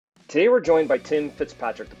Today we're joined by Tim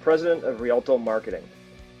Fitzpatrick, the president of Rialto Marketing.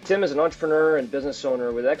 Tim is an entrepreneur and business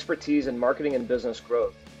owner with expertise in marketing and business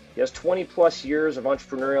growth. He has 20 plus years of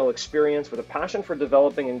entrepreneurial experience with a passion for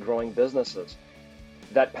developing and growing businesses.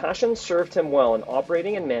 That passion served him well in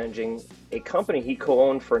operating and managing a company he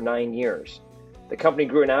co-owned for 9 years. The company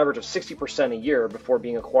grew an average of 60% a year before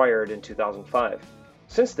being acquired in 2005.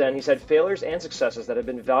 Since then, he's had failures and successes that have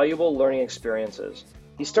been valuable learning experiences.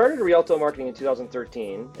 He started Rialto Marketing in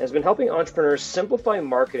 2013 and has been helping entrepreneurs simplify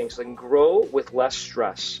marketing so they can grow with less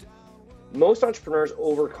stress. Most entrepreneurs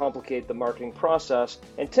overcomplicate the marketing process,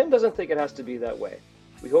 and Tim doesn't think it has to be that way.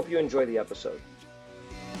 We hope you enjoy the episode.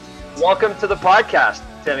 Welcome to the podcast,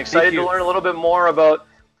 Tim. Excited to learn a little bit more about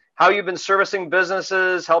how you've been servicing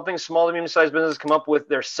businesses, helping small to medium-sized businesses come up with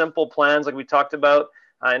their simple plans like we talked about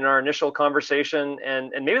in our initial conversation.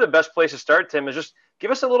 And maybe the best place to start, Tim, is just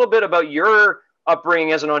give us a little bit about your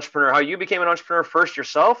upbringing as an entrepreneur, how you became an entrepreneur first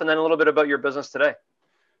yourself, and then a little bit about your business today.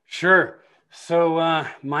 Sure. So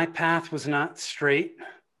my path was not straight.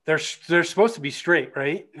 They're supposed to be straight,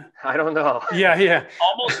 right? I don't know. Yeah.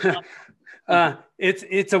 Almost.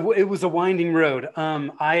 It was a winding road.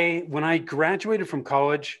 When I graduated from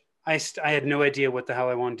college, I had no idea what the hell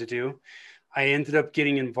I wanted to do. I ended up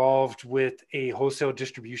getting involved with a wholesale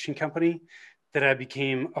distribution company that I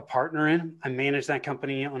became a partner in. I managed that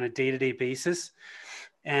company on a day-to-day basis.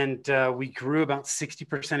 And we grew about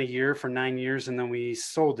 60% a year for 9 years, and then we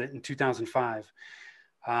sold it in 2005.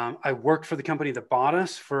 I worked for the company that bought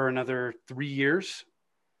us for another 3 years.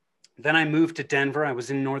 Then I moved to Denver. I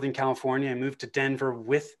was in Northern California. I moved to Denver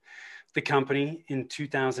with the company in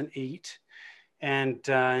 2008. And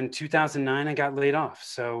in 2009, I got laid off.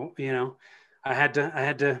 So, I had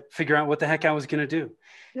to figure out what the heck I was going to do.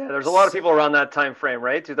 Yeah, there's a lot of people around that time frame,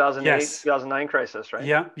 right? 2008, yes. 2009 crisis, right?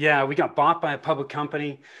 Yeah. We got bought by a public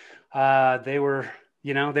company. They were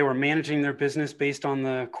managing their business based on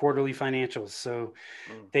the quarterly financials. So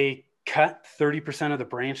they cut 30% of the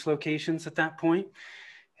branch locations at that point.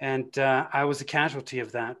 And I was a casualty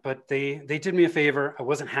of that, but they did me a favor. I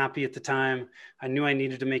wasn't happy at the time. I knew I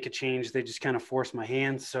needed to make a change. They just kind of forced my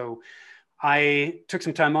hand. So I took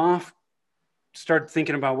some time off, started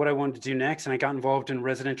thinking about what I wanted to do next. And I got involved in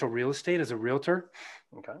residential real estate as a realtor.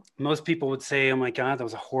 Okay. Most people would say, oh my God, that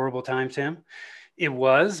was a horrible time, Tim. It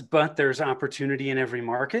was, but there's opportunity in every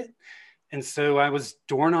market. And so I was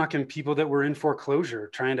door knocking people that were in foreclosure,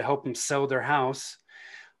 trying to help them sell their house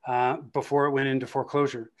before it went into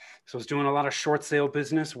foreclosure. So I was doing a lot of short sale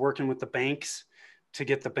business, working with the banks to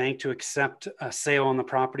get the bank to accept a sale on the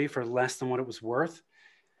property for less than what it was worth.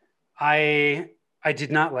 I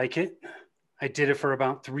did not like it. I did it for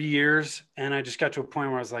about 3 years, and I just got to a point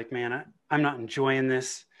where I was like, man, I'm not enjoying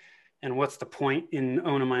this. And what's the point in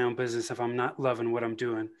owning my own business if I'm not loving what I'm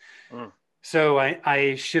doing? So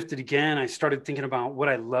I shifted again. I started thinking about what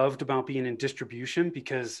I loved about being in distribution,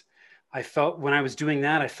 because I felt when I was doing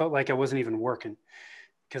that, I felt like I wasn't even working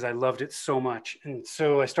because I loved it so much. And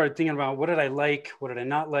so I started thinking about what did I like? What did I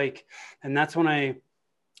not like? And that's when I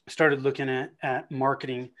started looking at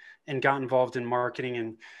marketing and got involved in marketing.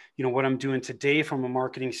 And what I'm doing today from a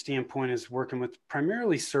marketing standpoint is working with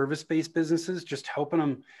primarily service-based businesses, just helping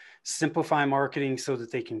them simplify marketing so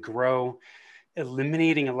that they can grow,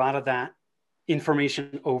 eliminating a lot of that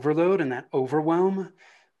information overload and that overwhelm,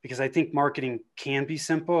 because I think marketing can be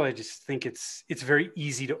simple. I just think it's very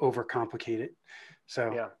easy to overcomplicate it.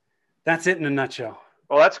 So That's it in a nutshell.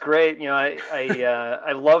 Well, that's great.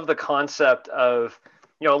 I love the concept of,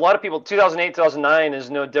 a lot of people, 2008, 2009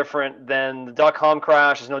 is no different than the dot-com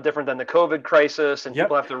crash, is no different than the COVID crisis, and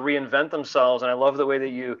people have to reinvent themselves. And I love the way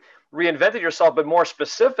that you reinvented yourself, but more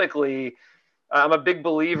specifically, I'm a big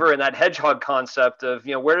believer in that hedgehog concept of,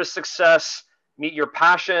 where does success meet your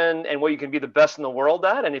passion and what you can be the best in the world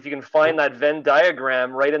at? And if you can find that Venn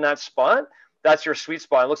diagram right in that spot, that's your sweet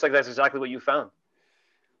spot. It looks like that's exactly what you found.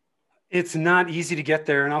 It's not easy to get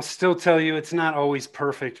there. And I'll still tell you, it's not always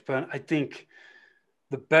perfect, but I think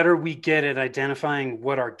the better we get at identifying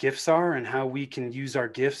what our gifts are and how we can use our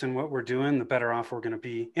gifts and what we're doing, the better off we're going to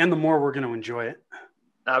be and the more we're going to enjoy it.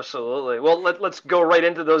 Absolutely. Well, let's go right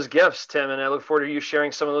into those gifts, Tim. And I look forward to you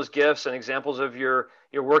sharing some of those gifts and examples of your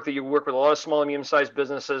work that you work with a lot of small and medium-sized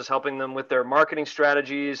businesses, helping them with their marketing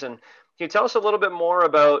strategies. And can you tell us a little bit more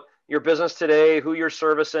about your business today, who you're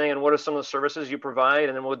servicing, and what are some of the services you provide?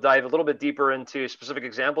 And then we'll dive a little bit deeper into specific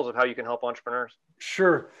examples of how you can help entrepreneurs.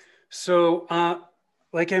 Sure. So,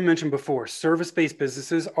 like I mentioned before, service-based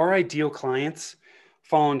businesses, our ideal clients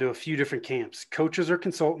fall into a few different camps: coaches or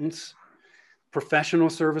consultants, professional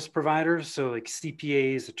service providers, so like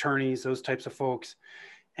CPAs, attorneys, those types of folks,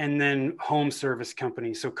 and then home service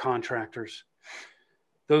companies, so contractors.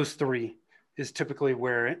 those three is typically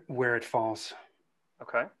where it falls.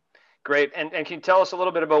 Okay, great. And can you tell us a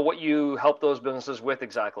little bit about what you help those businesses with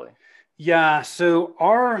exactly? Yeah. So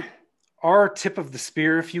our tip of the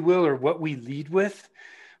spear, if you will, or what we lead with,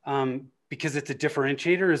 because it's a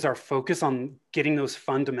differentiator, is our focus on getting those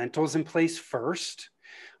fundamentals in place first.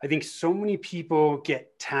 I think so many people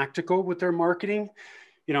get tactical with their marketing.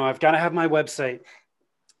 You know, I've got to have my website.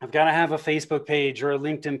 I've got to have a Facebook page or a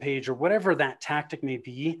LinkedIn page or whatever that tactic may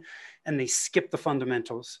be. And they skip the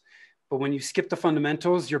fundamentals. But when you skip the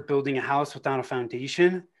fundamentals, you're building a house without a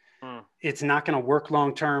foundation. It's not going to work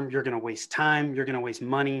long term. You're going to waste time, you're going to waste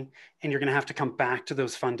money, and you're going to have to come back to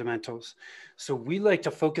those fundamentals. So we like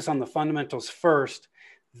to focus on the fundamentals first,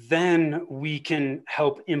 then we can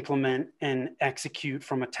help implement and execute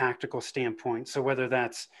from a tactical standpoint. So whether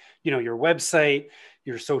that's, you know, your website,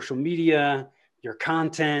 your social media, your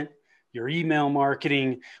content, your email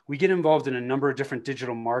marketing, we get involved in a number of different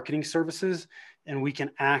digital marketing services, and we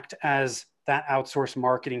can act as that outsourced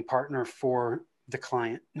marketing partner for the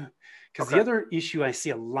client. Because the other issue I see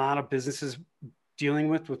a lot of businesses dealing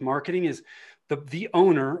with marketing is the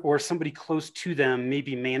owner or somebody close to them may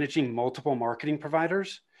be managing multiple marketing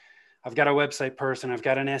providers. I've got a website person, I've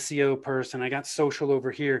got an SEO person, I got social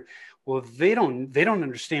over here. Well, they don't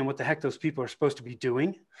understand what the heck those people are supposed to be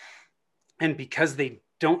doing. And because they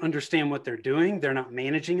don't understand what they're doing, they're not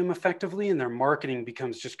managing them effectively, and their marketing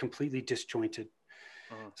becomes just completely disjointed.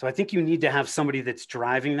 So I think you need to have somebody that's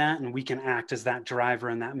driving that, and we can act as that driver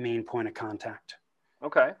and that main point of contact.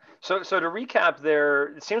 Okay. So to recap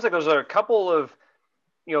there, it seems like those are a couple of,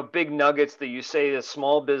 you know, big nuggets that you say that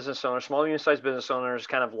small business owners, small medium-sized business owners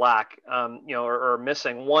kind of lack, you know, or are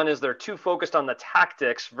missing. One is they're too focused on the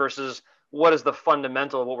tactics versus what is the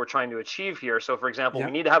fundamental of what we're trying to achieve here. So for example,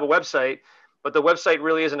 we need to have a website, but the website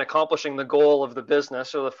really isn't accomplishing the goal of the business.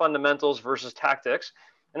 So the fundamentals versus tactics.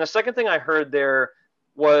 And the second thing I heard there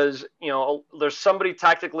was, you know, there's somebody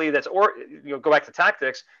tactically that's, or, you know, go back to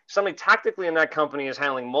tactics, somebody tactically in that company is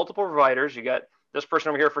handling multiple providers. You got this person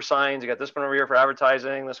over here for signs, you got this one over here for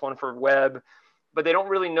advertising, this one for web, but they don't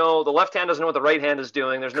really know, the left hand doesn't know what the right hand is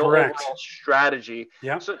doing. There's no overall strategy.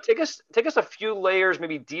 So take us a few layers,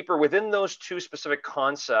 maybe deeper within those two specific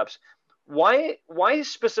concepts. Why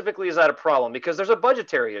specifically is that a problem? Because there's a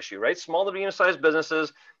budgetary issue, right? Small to medium-sized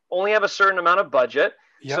businesses only have a certain amount of budget.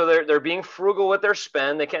 So they're being frugal with their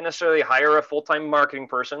spend. They can't necessarily hire a full-time marketing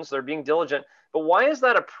person, so they're being diligent. But why is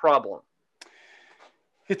that a problem?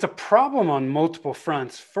 It's a problem on multiple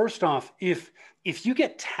fronts. First off, if you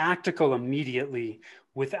get tactical immediately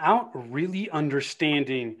without really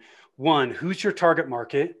understanding, one, who's your target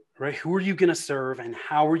market, right? Who are you going to serve and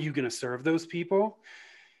how are you going to serve those people?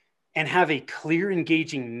 And have a clear,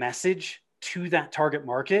 engaging message to that target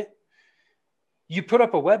market. You put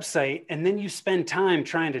up a website and then you spend time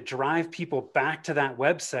trying to drive people back to that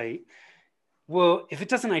website. Well, if it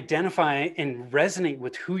doesn't identify and resonate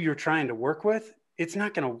with who you're trying to work with, it's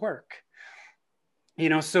not going to work. You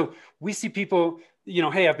know, so we see people, you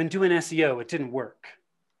know, hey, I've been doing SEO. It didn't work.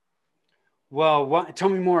 Well, tell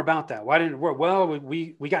me more about that. Why didn't it work? Well,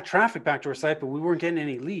 we got traffic back to our site, but we weren't getting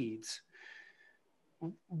any leads.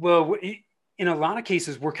 Well, in a lot of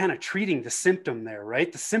cases, we're kind of treating the symptom there,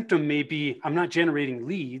 right? The symptom may be, I'm not generating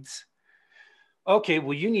leads. Okay,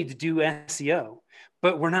 well, you need to do SEO,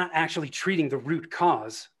 but we're not actually treating the root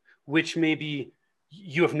cause, which may be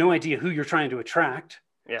you have no idea who you're trying to attract.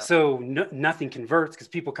 So nothing converts because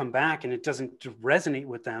people come back and it doesn't resonate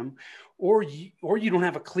with them, or you don't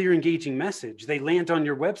have a clear, engaging message. They land on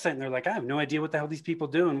your website and they're like, I have no idea what the hell these people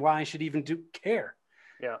do and why I should even care.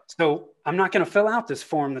 So I'm not going to fill out this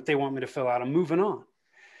form that they want me to fill out. I'm moving on.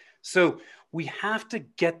 So we have to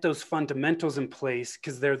get those fundamentals in place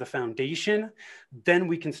because they're the foundation. Then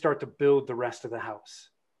we can start to build the rest of the house.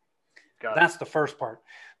 That's the first part.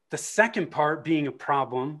 The second part being a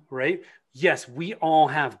problem, right? Yes, we all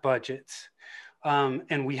have budgets,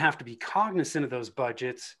 and we have to be cognizant of those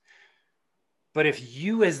budgets. But if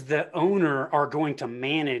you as the owner are going to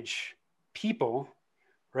manage people,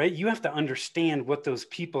 right, you have to understand what those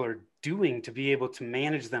people are doing to be able to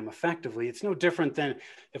manage them effectively. It's no different than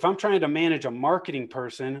if I'm trying to manage a marketing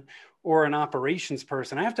person or an operations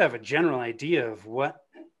person, I have to have a general idea of what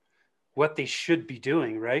they should be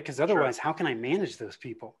doing, right? Because otherwise, how can I manage those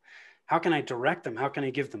people? How can I direct them? How can I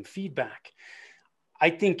give them feedback? I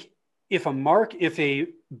think if a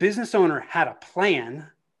business owner had a plan,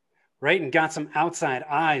 right, and got some outside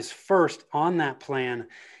eyes first on that plan,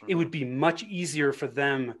 it would be much easier for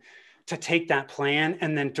them to take that plan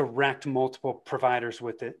and then direct multiple providers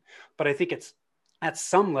with it. But I think it's at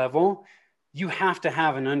some level, you have to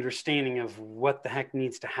have an understanding of what the heck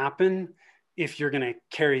needs to happen if you're going to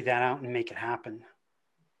carry that out and make it happen.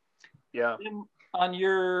 Yeah. On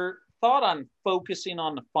your thought on focusing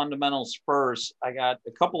on the fundamentals first, I got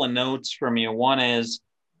a couple of notes from you. One is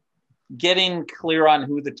getting clear on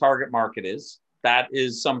who the target market is. That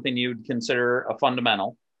is something you'd consider a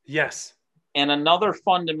fundamental. Yes. And another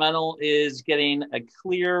fundamental is getting a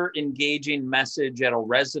clear, engaging message that'll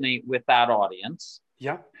resonate with that audience.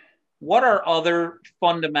 Yep. What are other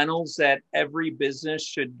fundamentals that every business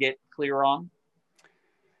should get clear on?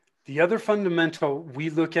 The other fundamental we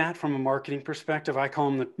look at from a marketing perspective, I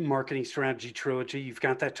call them the marketing strategy trilogy. You've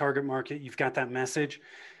got that target market, you've got that message.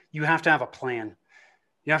 You have to have a plan.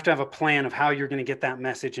 You have to have a plan of how you're going to get that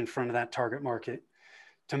message in front of that target market.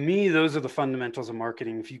 To me, those are the fundamentals of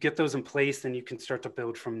marketing. If you get those in place, then you can start to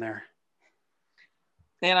build from there.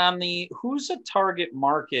 And on the who's a target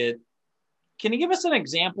market, can you give us an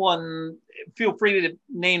example? And feel free to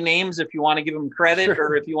name names if you want to give them credit, sure,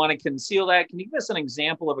 or if you want to conceal that. Can you give us an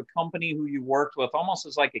example of a company who you worked with, almost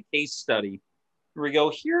as like a case study, where we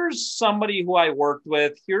go, here's somebody who I worked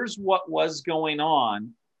with, here's what was going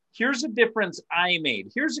on, here's a difference I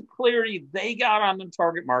made, here's a clarity they got on the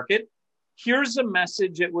target market, here's a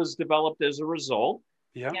message that was developed as a result,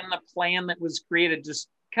 and the plan that was created. Just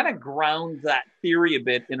kind of ground that theory a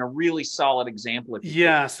bit in a really solid example.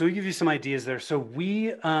 So we give you some ideas there. So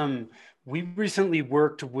we recently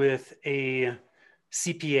worked with a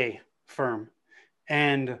CPA firm,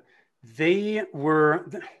 and they were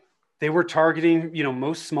targeting,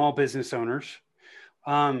 most small business owners.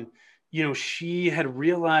 She had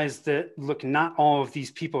realized that, look, not all of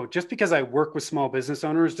these people, just because I work with small business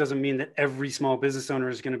owners doesn't mean that every small business owner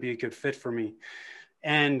is going to be a good fit for me.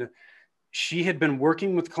 And she had been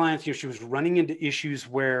working with clients, she was running into issues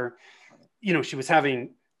where, she was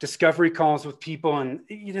having discovery calls with people and,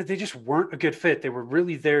 they just weren't a good fit. They were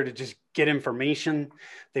really there to just get information.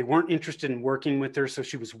 They weren't interested in working with her. So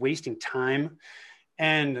she was wasting time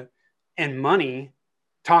and money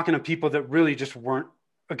talking to people that really just weren't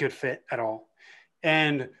a good fit at all.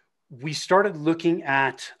 And we started looking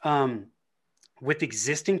at, with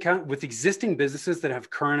existing businesses that have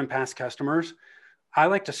current and past customers, I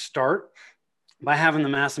like to start by having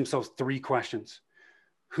them ask themselves 3 questions.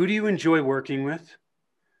 Who do you enjoy working with?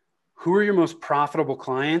 Who are your most profitable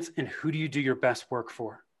clients? And who do you do your best work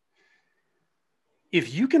for?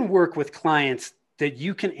 If you can work with clients that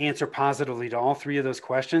you can answer positively to all 3 of those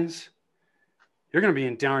questions, you're going to be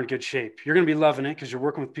in darn good shape. You're going to be loving it because you're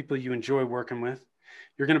working with people you enjoy working with.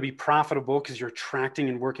 You're going to be profitable because you're attracting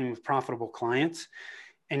and working with profitable clients.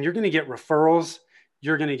 And you're going to get referrals.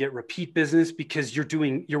 You're going to get repeat business because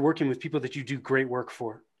you're working with people that you do great work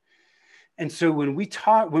for. And so when we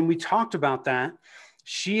talked about that,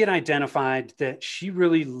 she had identified that she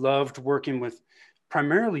really loved working with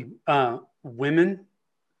primarily women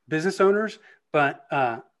business owners, but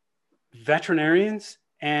veterinarians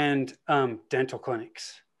and dental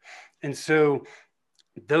clinics. And so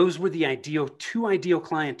those were the 2 ideal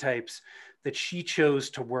client types that she chose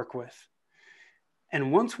to work with.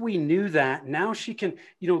 And once we knew that, now she can,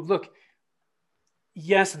 look,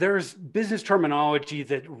 yes, there's business terminology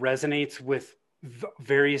that resonates with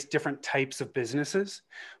various different types of businesses.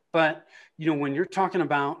 But, when you're talking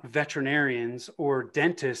about veterinarians or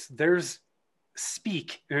dentists, there's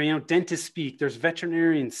speak, or, dentists speak, there's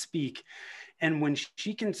veterinarians speak. And when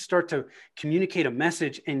she can start to communicate a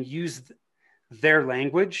message and use their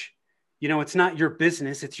language, it's not your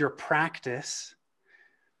business, it's your practice.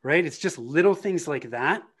 Right? It's just little things like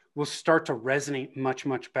that will start to resonate much,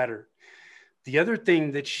 much better. The other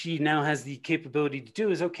thing that she now has the capability to do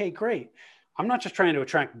is, okay, great. I'm not just trying to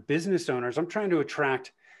attract business owners. I'm trying to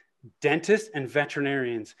attract dentists and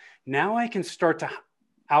veterinarians. Now I can start to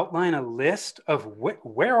outline a list of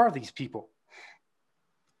where are these people?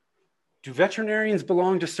 Do veterinarians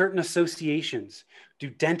belong to certain associations? Do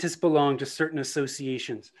dentists belong to certain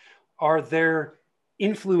associations? Are there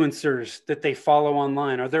influencers that they follow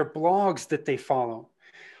online? Are there blogs that they follow?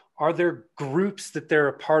 Are there groups that they're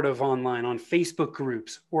a part of online, on Facebook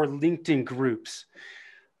groups or LinkedIn groups?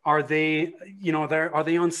 Are they, are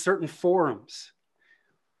they on certain forums?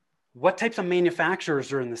 What types of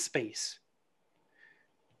manufacturers are in the space?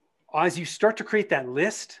 As you start to create that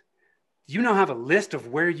list, you now have a list of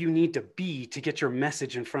where you need to be to get your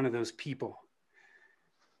message in front of those people.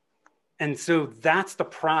 And so that's the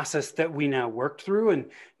process that we now worked through. And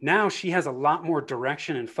now she has a lot more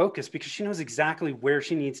direction and focus because she knows exactly where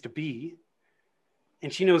she needs to be.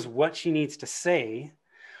 And she knows what she needs to say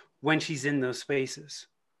when she's in those spaces.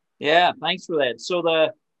 Yeah, thanks for that. So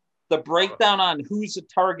the breakdown on who's a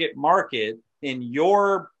target market in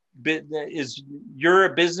your you're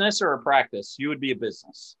a business or a practice? You would be a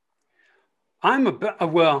business.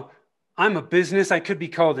 Well, I'm a business. I could be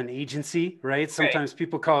called an agency, right? Okay. Sometimes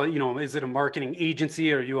people call it, is it a marketing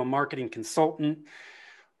agency? Or are you a marketing consultant?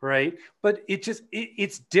 Right. But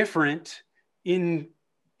it's different in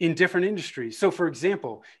different industries. So for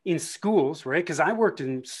example, in schools, right? Because I worked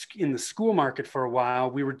in the school market for a while.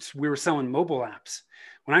 We were selling mobile apps.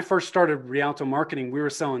 When I first started Rialto Marketing, we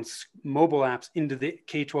were selling mobile apps into the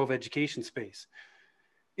K-12 education space.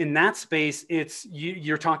 In that space,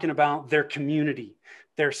 you're talking about their community,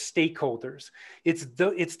 their stakeholders.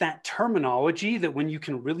 It's that terminology that when you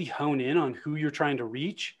can really hone in on who you're trying to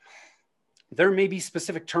reach, there may be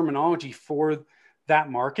specific terminology for that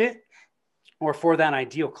market or for that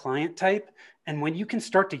ideal client type. And when you can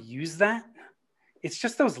start to use that, it's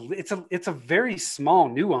just it's a very small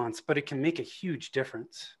nuance, but it can make a huge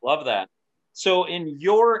difference. Love that. So in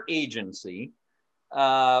your agency,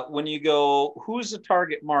 when you go, who's the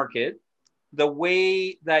target market? The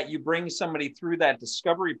way that you bring somebody through that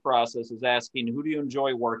discovery process is asking, who do you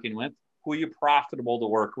enjoy working with? Who are you profitable to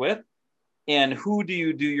work with? And who do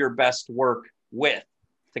you do your best work with,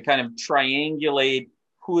 to kind of triangulate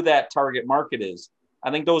who that target market is? I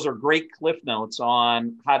think those are great cliff notes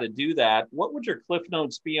on how to do that. What would your cliff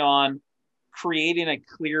notes be on creating a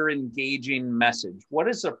clear, engaging message? What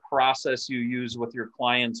is the process you use with your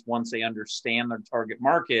clients once they understand their target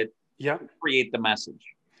market to create the message?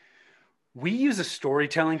 We use a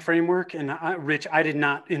storytelling framework, and Rich, I did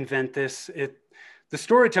not invent this. The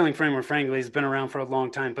storytelling framework, frankly, has been around for a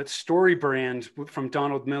long time, but StoryBrand from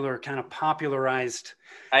Donald Miller kind of popularized.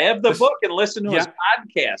 I have the book and listen to his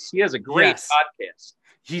podcast. He has a great podcast.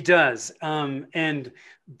 He does. And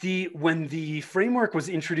when the framework was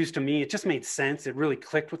introduced to me, it just made sense. It really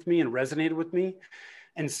clicked with me and resonated with me.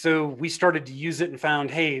 And so we started to use it and found,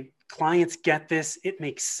 hey, clients get this. It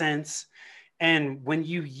makes sense. And when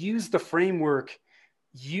you use the framework,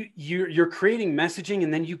 you're creating messaging,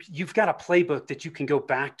 and then you've got a playbook that you can go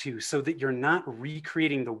back to so that you're not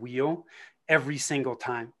recreating the wheel every single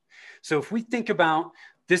time. So if we think about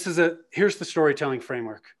here's the storytelling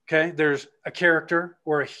framework. Okay. There's a character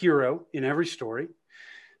or a hero in every story.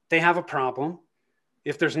 They have a problem.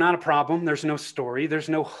 If there's not a problem, there's no story. There's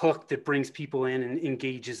no hook that brings people in and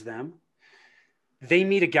engages them. They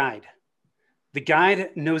meet a guide. The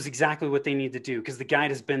guide knows exactly what they need to do because the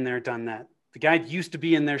guide has been there, done that. The guide used to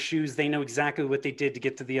be in their shoes. They know exactly what they did to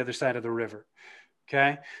get to the other side of the river.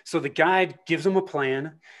 Okay. So the guide gives them a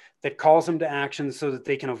plan that calls them to action so that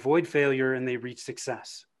they can avoid failure and they reach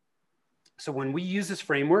success. So when we use this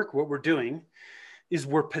framework, what we're doing is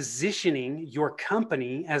we're positioning your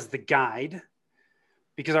company as the guide,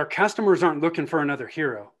 because our customers aren't looking for another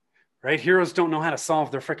hero, right? Heroes don't know how to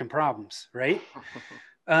solve their freaking problems, right?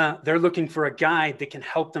 They're looking for a guide that can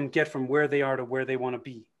help them get from where they are to where they want to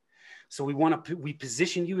be. So we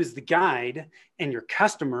position you as the guide, and your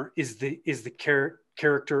customer is the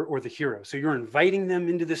character or the hero. So you're inviting them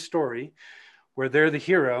into this story where they're the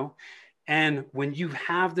hero. And when you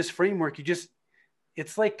have this framework,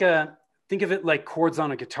 it's like, think of it like chords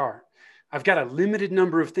on a guitar. I've got a limited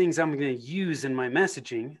number of things I'm going to use in my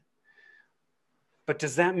messaging, but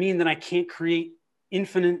does that mean that I can't create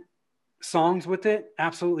infinite songs with it?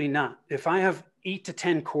 Absolutely not. If I have 8 to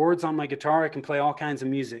 10 chords on my guitar, I can play all kinds of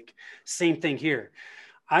music. Same thing here.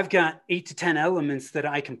 I've got 8 to 10 elements that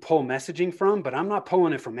I can pull messaging from, but I'm not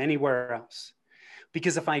pulling it from anywhere else.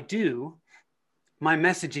 Because if I do, my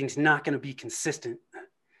messaging is not going to be consistent.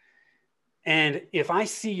 And if I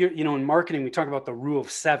see in marketing, we talk about the rule of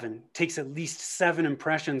 7. It takes at least 7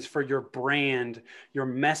 impressions for your brand, your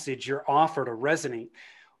message, your offer to resonate.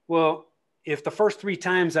 Well, if the first 3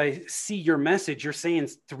 times I see your message, you're saying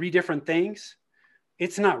 3 different things,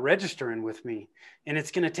 it's not registering with me. And it's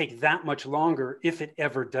going to take that much longer if it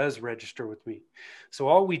ever does register with me. So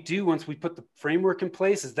all we do once we put the framework in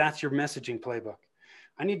place is that's your messaging playbook.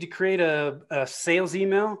 I need to create a sales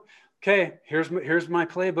email. Okay, here's my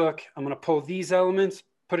playbook. I'm going to pull these elements,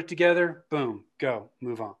 put it together, boom, go,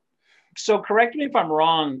 move on. So correct me if I'm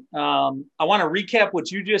wrong. I want to recap what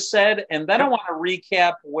you just said, and then I want to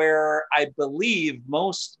recap where I believe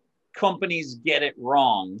most companies get it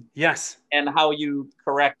wrong. Yes. And how you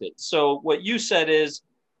correct it. So what you said is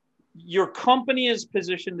your company is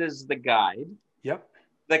positioned as the guide. Yep.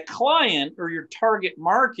 The client or your target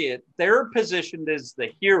market, they're positioned as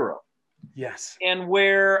the hero. Yes. And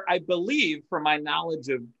where I believe, from my knowledge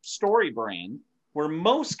of StoryBrand, where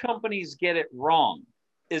most companies get it wrong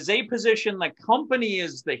is they position the company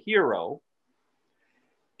as the hero.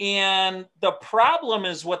 And the problem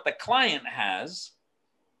is what the client has.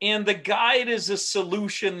 And the guide is a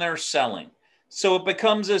solution they're selling. So it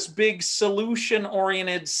becomes this big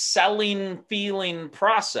solution-oriented selling feeling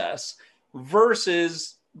process.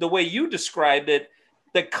 versus the way you described it,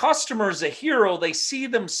 the customer's a hero. They see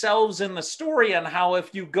themselves in the story, and how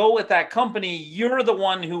if you go with that company, you're the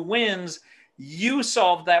one who wins. You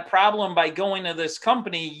solved that problem by going to this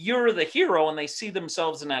company. You're the hero, and they see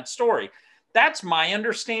themselves in that story. That's my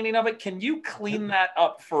understanding of it. Can you clean that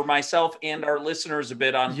up for myself and our listeners a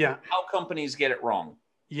bit on how companies get it wrong?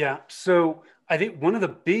 Yeah. So I think one of the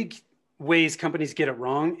big ways companies get it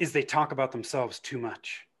wrong is they talk about themselves too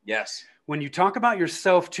much. Yes. When you talk about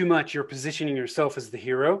yourself too much, you're positioning yourself as the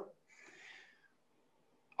hero.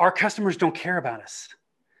 Our customers don't care about us.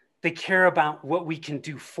 They care about what we can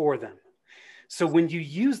do for them. So when you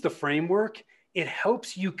use the framework, it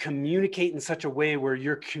helps you communicate in such a way where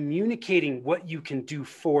you're communicating what you can do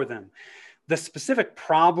for them, the specific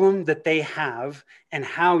problem that they have, and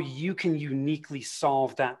how you can uniquely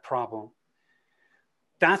solve that problem.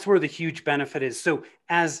 That's where the huge benefit is. So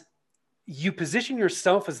as you position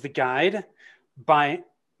yourself as the guide by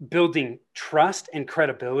building trust and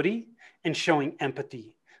credibility and showing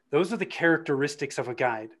empathy. Those are the characteristics of a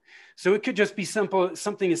guide. So it could just be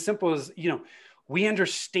something as simple as, we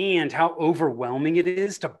understand how overwhelming it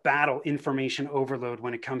is to battle information overload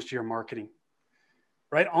when it comes to your marketing,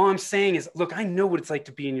 right? All I'm saying is, look, I know what it's like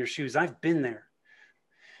to be in your shoes. I've been there.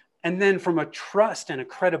 And then from a trust and a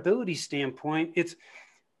credibility standpoint, it's,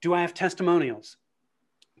 do I have testimonials?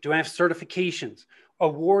 Do I have certifications,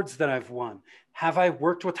 awards that I've won? Have I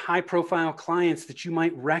worked with high profile clients that you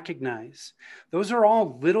might recognize? Those are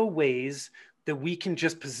all little ways that we can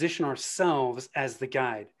just position ourselves as the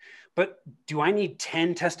guide. But do I need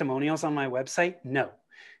 10 testimonials on my website? No.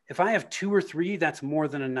 If I have 2 or 3, that's more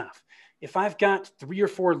than enough. If I've got 3 or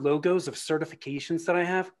 4 logos of certifications that I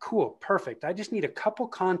have, cool, perfect. I just need a couple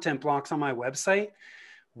content blocks on my website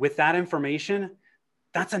with that information.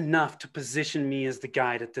 That's enough to position me as the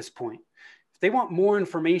guide at this point. If they want more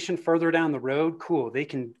information further down the road, cool, they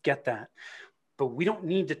can get that. But we don't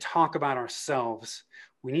need to talk about ourselves.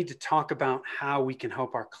 We need to talk about how we can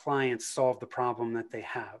help our clients solve the problem that they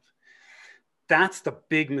have. That's the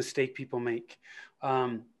big mistake people make.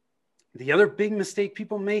 The other big mistake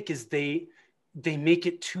people make is they make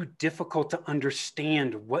it too difficult to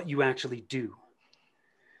understand what you actually do.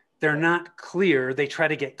 They're not clear. They try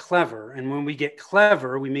to get clever. And when we get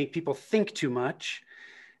clever, we make people think too much.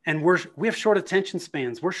 And we have short attention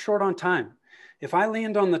spans. We're short on time. If I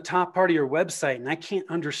land on the top part of your website and I can't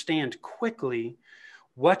understand quickly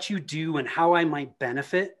what you do and how I might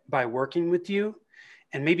benefit by working with you,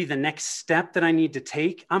 and maybe the next step that I need to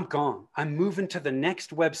take, I'm gone. I'm moving to the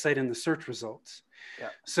next website in the search results. Yeah.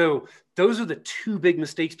 So those are the 2 big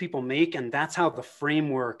mistakes people make. And that's how the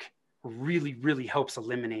framework really, really helps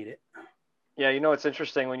eliminate it. Yeah. It's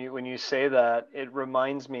interesting when you say that, it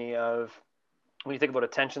reminds me of when you think about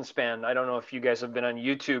attention span. I don't know if you guys have been on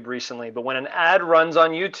YouTube recently, but when an ad runs on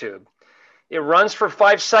YouTube, it runs for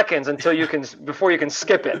 5 seconds before you can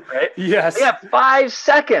skip it, right? Yes. Yeah, 5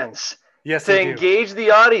 seconds. Yes, to engage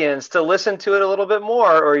the audience to listen to it a little bit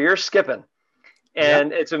more, or you're skipping.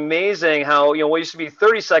 And It's amazing how, what used to be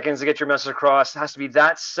 30 seconds to get your message across has to be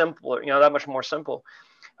that simple, that much more simple.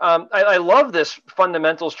 I love this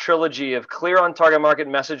fundamentals trilogy of clear on target market,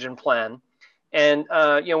 message, and plan. And,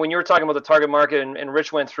 when you were talking about the target market and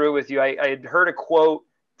Rich went through with you, I had heard a quote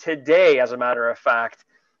today, as a matter of fact.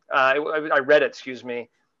 I read it, excuse me.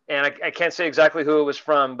 And I can't say exactly who it was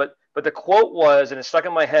from, but the quote was, and it stuck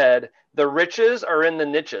in my head, the riches are in the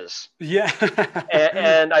niches. Yeah.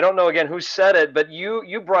 and I don't know, again, who said it, but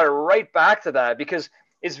you brought it right back to that, because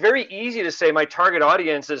it's very easy to say my target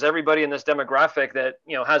audience is everybody in this demographic that,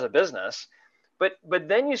 has a business. But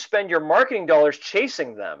then you spend your marketing dollars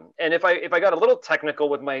chasing them. And if I got a little technical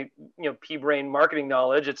with my, pea-brain marketing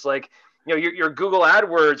knowledge, it's like, your Google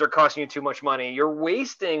AdWords are costing you too much money. You're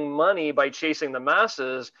wasting money by chasing the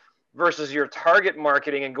masses versus your target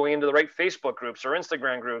marketing and going into the right Facebook groups or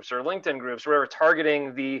Instagram groups or LinkedIn groups, where we're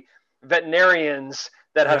targeting the veterinarians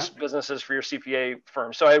that have businesses for your CPA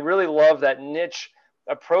firm. So I really love that niche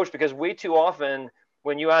approach, because way too often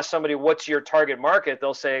when you ask somebody, what's your target market,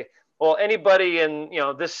 they'll say, well, anybody in,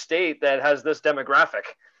 this state that has this demographic.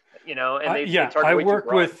 And I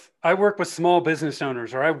work with small business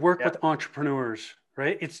owners, or I work with entrepreneurs,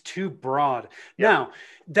 right? It's too broad. Now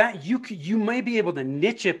that you may be able to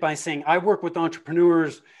niche it by saying, I work with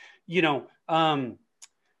entrepreneurs, this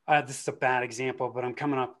is a bad example, but I'm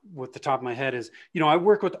coming up with the top of my head is, I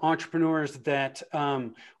work with entrepreneurs that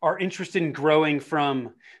are interested in growing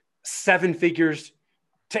from 7 figures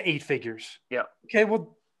to 8 figures. Yeah. Okay.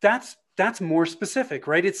 Well, that's more specific,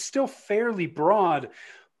 right? It's still fairly broad,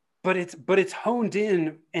 but it's honed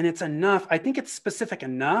in, and it's enough. I think it's specific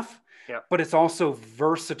enough, but it's also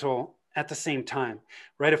versatile at the same time,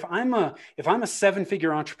 right? If I'm a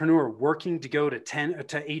 7-figure entrepreneur working to go to 10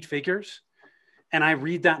 to 8 figures, and I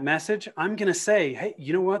read that message, I'm going to say, hey,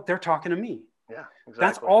 you know what? They're talking to me. Yeah, exactly.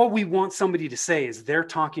 That's all we want somebody to say is they're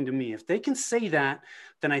talking to me. If they can say that,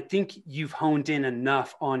 then I think you've honed in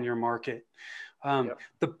enough on your market.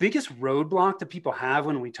 The biggest roadblock that people have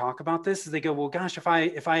when we talk about this is they go, well, gosh, if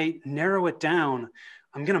I narrow it down,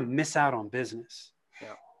 I'm going to miss out on business.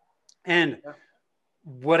 Yeah. And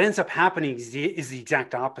what ends up happening is the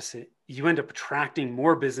exact opposite. You end up attracting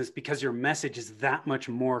more business because your message is that much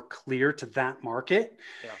more clear to that market.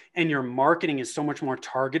 Yeah. And your marketing is so much more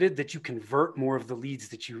targeted that you convert more of the leads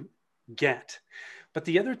that you get. But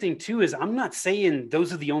the other thing too is I'm not saying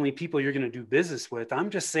those are the only people you're going to do business with. I'm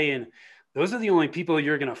just saying those are the only people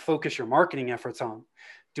you're going to focus your marketing efforts on.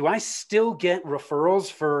 Do I still get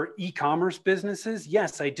referrals for e-commerce businesses?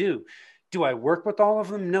 Yes, I do. Do I work with all of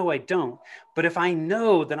them? No, I don't. But if I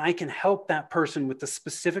know that I can help that person with the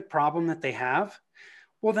specific problem that they have,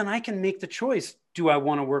 well, then I can make the choice. Do I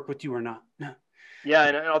want to work with you or not? No. Yeah,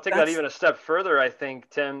 and I'll take that even a step further, I think,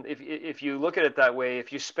 Tim. If you look at it that way,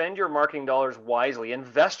 if you spend your marketing dollars wisely,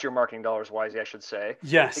 invest your marketing dollars wisely, I should say.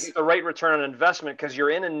 Yes. You get the right return on investment because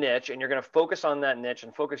you're in a niche and you're going to focus on that niche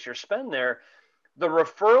and focus your spend there. The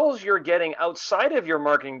referrals you're getting outside of your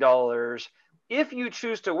marketing dollars, if you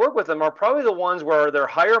choose to work with them, are probably the ones where they're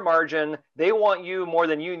higher margin. They want you more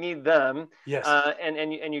than you need them. Yes.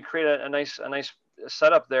 And you create a nice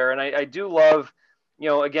setup there. And I do love,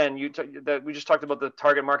 again, that we just talked about the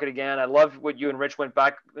target market again. I love what you and Rich went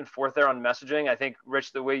back and forth there on messaging. I think,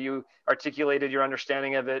 Rich, the way you articulated your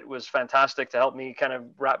understanding of it was fantastic to help me kind of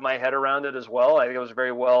wrap my head around it as well. I think it was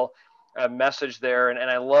very well message there. And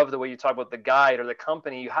I love the way you talk about the guide or the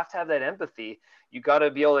company. You have to have that empathy. You got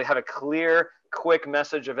to be able to have a clear, quick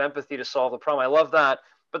message of empathy to solve the problem. I love that.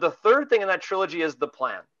 But the third thing in that trilogy is the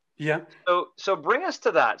plan. Yeah. So bring us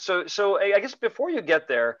to that. So I guess before you get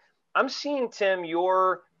there, I'm seeing, Tim,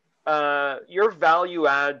 your value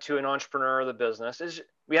add to an entrepreneur of the business is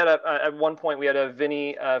we had at one point we had a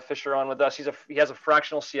Vinny Fisher on with us. He has a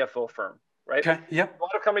fractional CFO firm. Right? Okay. Yep. A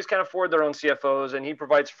lot of companies can't afford their own CFOs, and he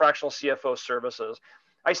provides fractional CFO services.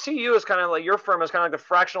 I see you as kind of like your firm as kind of like the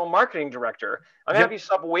fractional marketing director. I'm going to have you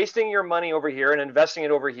stop wasting your money over here and investing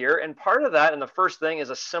it over here. And part of that, and the first thing, is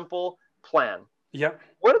a simple plan. Yep.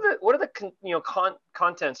 What are the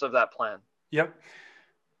contents of that plan? Yep.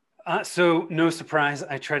 So no surprise,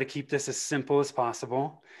 I try to keep this as simple as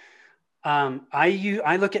possible.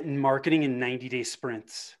 I look at marketing in 90-day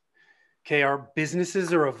sprints. Okay, our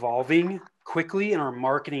businesses are evolving quickly and our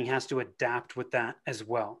marketing has to adapt with that as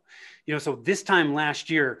well. So this time last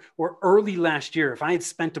year or early last year, if I had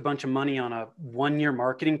spent a bunch of money on a 1-year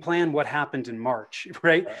marketing plan, what happened in March,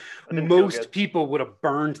 right? Most people would have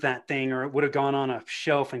burned that thing or it would have gone on a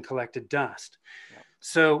shelf and collected dust. Yeah.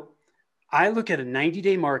 So I look at a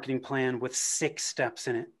 90-day marketing plan with 6 steps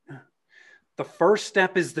in it. The first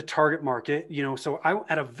step is the target market. So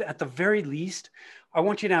at the very least, I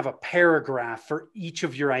want you to have a paragraph for each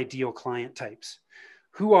of your ideal client types.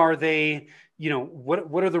 Who are they?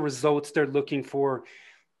 What are the results they're looking for?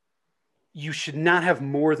 You should not have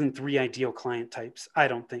more than 3 ideal client types, I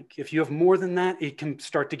don't think. If you have more than that, it can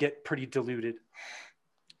start to get pretty diluted.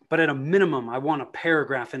 But at a minimum, I want a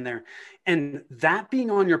paragraph in there. And that being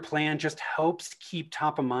on your plan just helps keep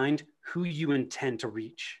top of mind who you intend to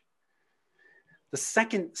reach. The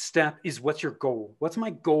second step is, what's your goal? What's my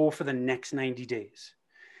goal for the next 90 days?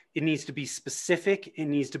 It needs to be specific. It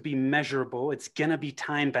needs to be measurable. It's going to be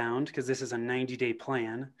time bound because this is a 90-day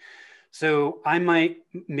plan. So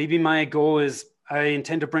maybe my goal is I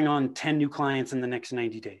intend to bring on 10 new clients in the next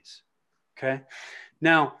 90 days. Okay.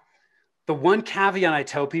 Now, the one caveat I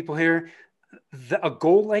tell people here, a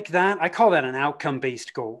goal like that, I call that an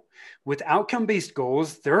outcome-based goal. With outcome-based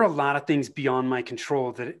goals, there are a lot of things beyond my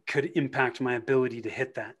control that could impact my ability to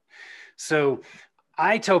hit that. So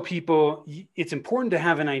I tell people it's important to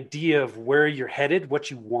have an idea of where you're headed,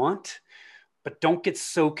 what you want, but don't get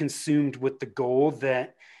so consumed with the goal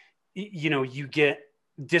that, you get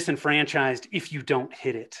disenfranchised if you don't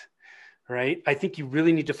hit it. Right? I think you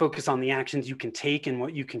really need to focus on the actions you can take and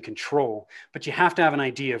what you can control, but you have to have an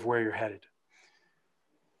idea of where you're headed.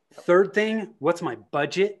 Third thing, what's my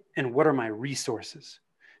budget and what are my resources?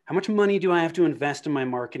 How much money do I have to invest in my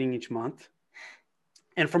marketing each month?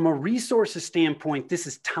 And from a resources standpoint, this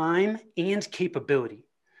is time and capability.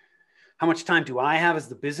 How much time do I have as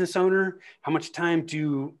the business owner? How much time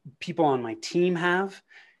do people on my team have?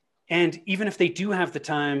 And even if they do have the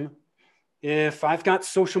time, if I've got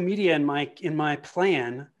social media in my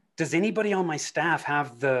plan, does anybody on my staff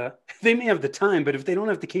they may have the time, but if they don't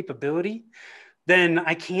have the capability, then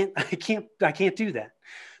I can't do that.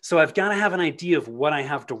 So I've got to have an idea of what I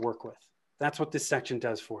have to work with. That's what this section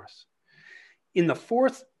does for us. In the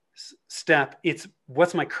fourth step, it's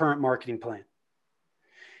what's my current marketing plan?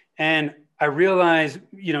 And I realize,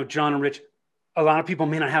 John and Rich, a lot of people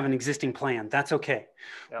may not have an existing plan. That's okay.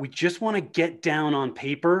 Yep. We just want to get down on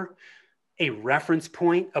paper a reference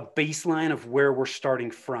point, a baseline of where we're starting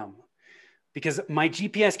from. Because my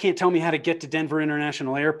GPS can't tell me how to get to Denver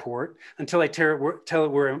International Airport until I tell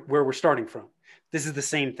it where we're starting from. This is the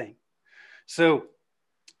same thing. So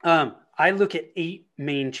I look at 8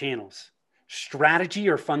 main channels: strategy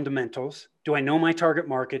or fundamentals. Do I know my target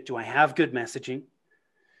market? Do I have good messaging?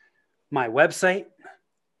 My website,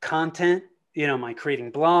 content, am I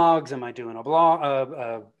creating blogs? Am I doing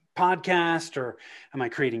a podcast, or am I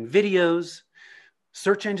creating videos?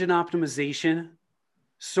 Search engine optimization,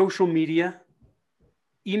 social media,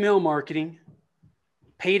 email marketing,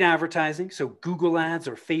 paid advertising, so Google ads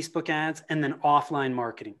or Facebook ads, and then offline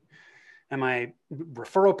marketing. Am I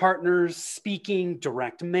referral partners, speaking,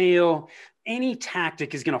 direct mail? Any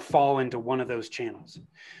tactic is going to fall into one of those channels.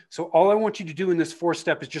 So all I want you to do in this 4th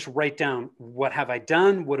step is just write down, what have I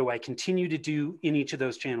done? What do I continue to do in each of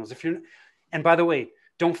those channels? And by the way,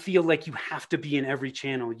 don't feel like you have to be in every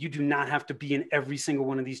channel. You do not have to be in every single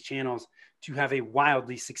one of these channels to have a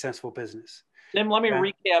wildly successful business. Tim, let me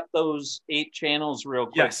recap those 8 channels real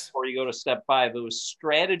quick before you go to step 5. It was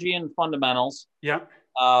strategy and fundamentals. Yep.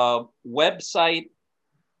 Website,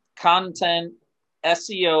 content,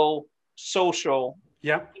 SEO, social,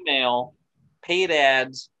 email, paid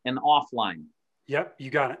ads, and offline. Yep,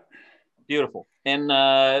 you got it. Beautiful. And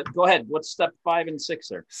go ahead. What's step 5 and 6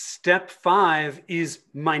 there? Step 5 is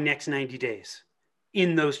my next 90 days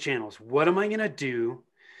in those channels. What am I going to do?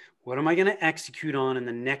 What am I going to execute on in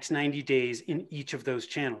the next 90 days in each of those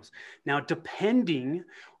channels? Now, depending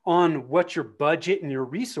on what your budget and your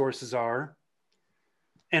resources are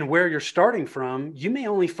and where you're starting from, you may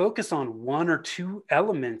only focus on 1 or 2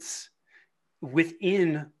 elements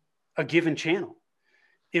within a given channel.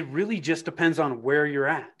 It really just depends on where you're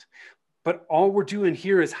at. But all we're doing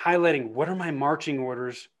here is highlighting, what are my marching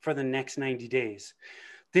orders for the next 90 days?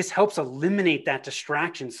 This helps eliminate that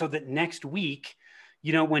distraction so that next week,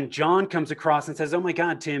 when John comes across and says, oh my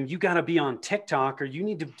God, Tim, you got to be on TikTok, or you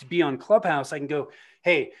need to be on Clubhouse, I can go,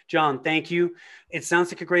 hey, John, thank you. It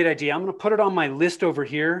sounds like a great idea. I'm going to put it on my list over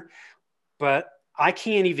here, but I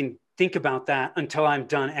can't even think about that until I'm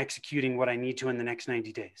done executing what I need to in the next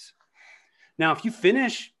 90 days. Now, if you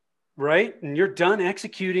finish, right, and you're done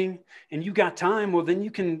executing and you got time, well, then you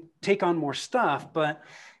can take on more stuff. But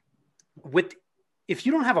if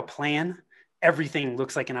you don't have a plan, everything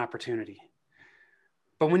looks like an opportunity.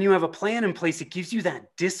 But when you have a plan in place, it gives you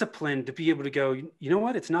that discipline to be able to go, you know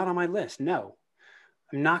what? It's not on my list. No,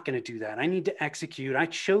 I'm not going to do that. I need to execute. I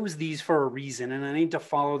chose these for a reason, and I need to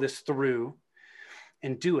follow this through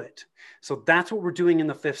and do it. So that's what we're doing in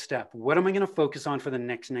the 5th step. What am I going to focus on for the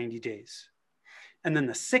next 90 days? And then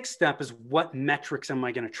the 6th step is, what metrics am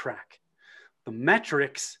I going to track? The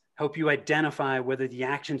metrics help you identify whether the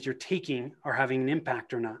actions you're taking are having an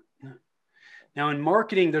impact or not. Now, in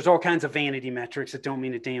marketing, there's all kinds of vanity metrics that don't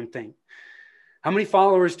mean a damn thing. How many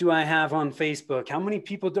followers do I have on Facebook? How many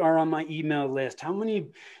people are on my email list? How many,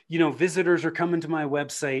 visitors are coming to my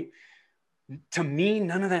website? To me,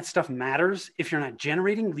 none of that stuff matters if you're not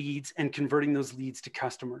generating leads and converting those leads to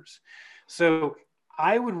customers. So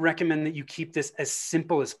I would recommend that you keep this as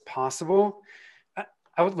simple as possible.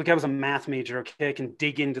 I was a math major. Okay, I can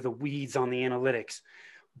dig into the weeds on the analytics.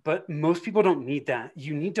 But most people don't need that.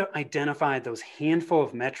 You need to identify those handful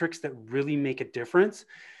of metrics that really make a difference.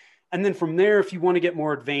 And then from there, if you want to get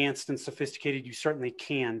more advanced and sophisticated, you certainly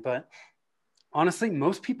can. But honestly,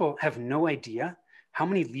 most people have no idea how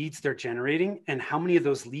many leads they're generating and how many of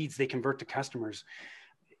those leads they convert to customers.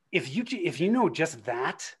 If you know just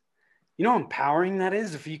that, how empowering that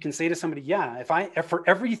is. If you can say to somebody, yeah, if for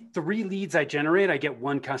every 3 leads I generate, I get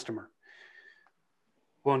 1 customer.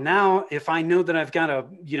 Well, now if I know that I've got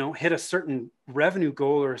to, hit a certain revenue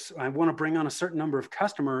goal, or I want to bring on a certain number of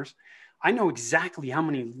customers, I know exactly how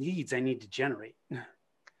many leads I need to generate.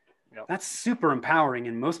 Yep. That's super empowering,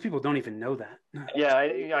 and most people don't even know that. Yeah,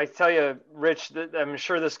 I tell you, Rich, that I'm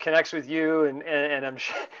sure this connects with you, and I'm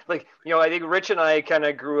sure, I think Rich and I kind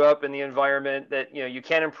of grew up in the environment that you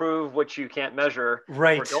can't improve what you can't measure,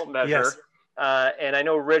 right? Or don't measure. Yes. And I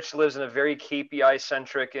know Rich lives in a very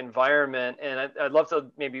KPI-centric environment, and I'd love to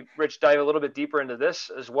maybe, Rich, dive a little bit deeper into this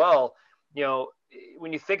as well.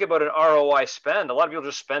 When you think about an ROI spend, a lot of people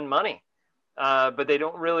just spend money. but they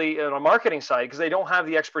don't really on a marketing side because they don't have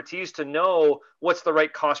the expertise to know what's the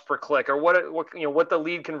right cost per click or what the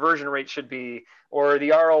lead conversion rate should be or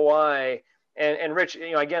the ROI. And Rich,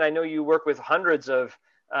 again, I know you work with hundreds of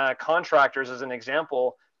contractors as an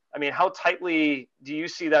example. I mean, how tightly do you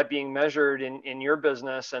see that being measured in your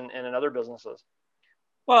business and in other businesses?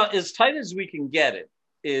 Well, as tight as we can get it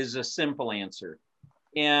is a simple answer.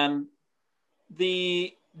 And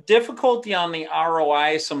the difficulty on the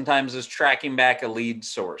ROI sometimes is tracking back a lead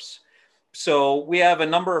source. So we have a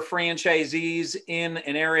number of franchisees in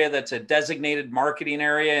an area that's a designated marketing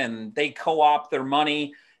area, and they co-opt their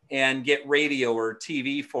money and get radio or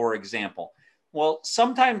TV, for example. Well,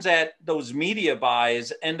 sometimes those media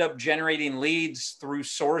buys end up generating leads through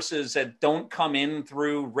sources that don't come in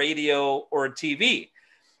through radio or TV.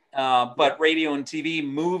 But radio and TV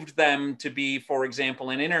moved them to be, for example,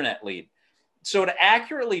 an internet lead. So to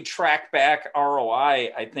accurately track back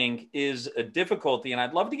ROI, I think, is a difficulty. And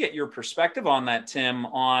I'd love to get your perspective on that, Tim,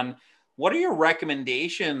 on what are your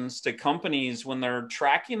recommendations to companies when they're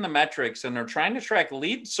tracking the metrics and they're trying to track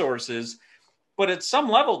lead sources, but at some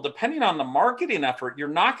level, depending on the marketing effort, you're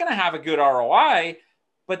not going to have a good ROI,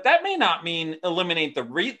 but that may not mean eliminate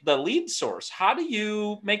the lead source. How do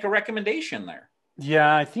you make a recommendation there?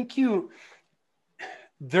 Yeah, I think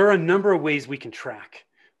there are a number of ways we can track,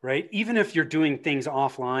 right? Even if you're doing things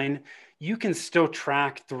offline, you can still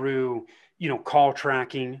track through, call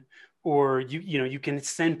tracking, or you can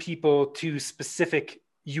send people to specific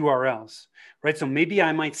URLs, right? So maybe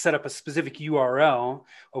I might set up a specific URL,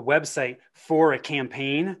 a website for a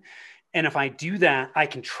campaign. And if I do that, I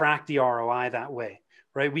can track the ROI that way,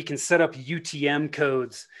 right? We can set up UTM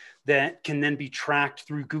codes that can then be tracked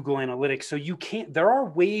through Google Analytics. So there are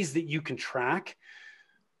ways that you can track.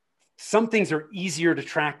 Some things are easier to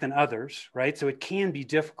track than others, right? So it can be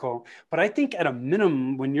difficult. But I think at a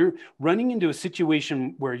minimum, when you're running into a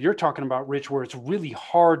situation where you're talking about, Rich, where it's really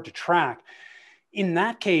hard to track, in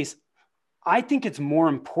that case, I think it's more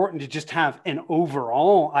important to just have an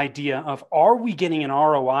overall idea of, are we getting an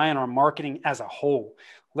ROI on our marketing as a whole?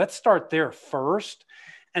 Let's start there first.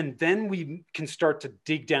 And then we can start to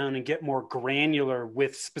dig down and get more granular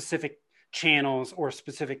with specific channels or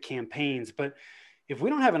specific campaigns. But if we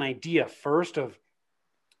don't have an idea first of,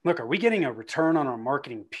 look, are we getting a return on our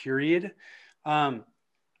marketing period? Man,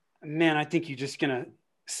 I think you're just going to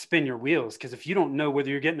spin your wheels, because if you don't know whether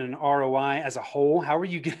you're getting an ROI as a whole, how are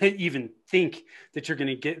you going to even think that you're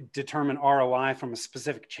going to determine ROI from a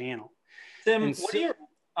specific channel? Tim,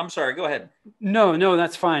 I'm sorry, go ahead. No,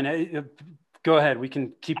 that's fine. Go ahead. We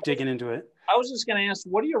can keep digging into it. I was just going to ask,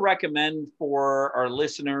 what do you recommend for our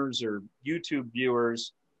listeners or YouTube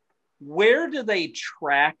viewers? Where do they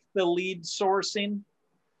track the lead sourcing?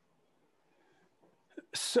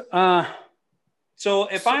 So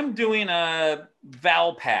if I'm doing a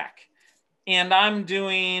Valpak and I'm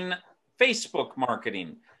doing Facebook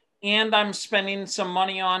marketing and I'm spending some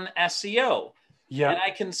money on SEO, and I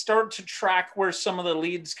can start to track where some of the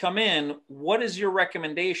leads come in, what is your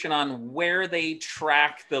recommendation on where they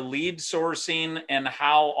track the lead sourcing and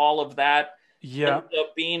how all of that ends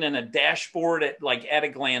up being in a dashboard at a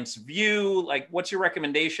glance view? Like, what's your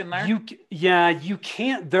recommendation there? You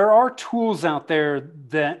can't. There are tools out there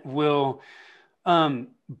that will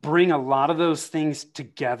bring a lot of those things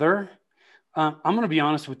together. I'm going to be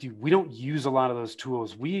honest with you. We don't use a lot of those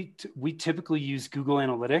tools. We typically use Google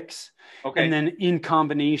Analytics, and then in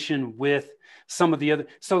combination with some of the other.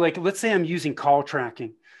 So like, let's say I'm using call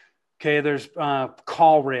tracking. Okay. There's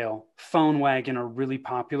CallRail, PhoneWagon are really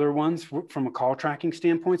popular ones from a call tracking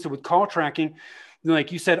standpoint. So with call tracking,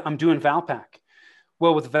 like you said, I'm doing Valpak.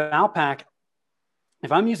 Well, with Valpak,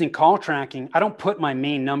 if I'm using call tracking, I don't put my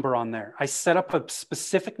main number on there. I set up a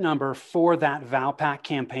specific number for that Valpak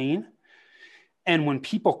campaign. And when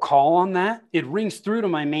people call on that, it rings through to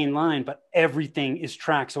my main line, but everything is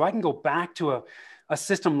tracked. So I can go back to a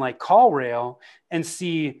system like CallRail and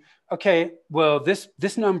see, okay, well,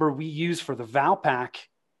 this number we use for the Valpak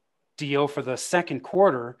deal for the second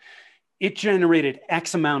quarter, it generated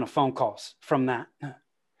X amount of phone calls from that.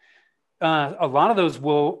 A lot of those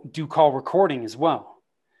will do call recording as well.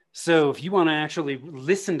 So if you want to actually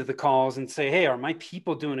listen to the calls and say, hey, are my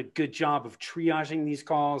people doing a good job of triaging these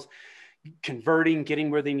calls, converting,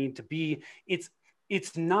 getting where they need to be?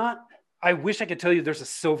 It's not, I wish I could tell you there's a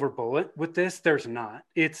silver bullet with this. There's not.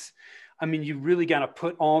 You really got to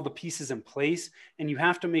put all the pieces in place, and you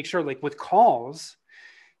have to make sure, like with calls,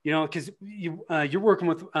 because you're working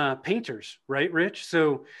with painters, right, Rich?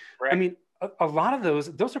 So, right. A lot of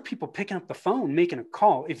those are people picking up the phone, making a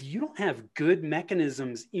call. If you don't have good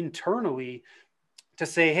mechanisms internally to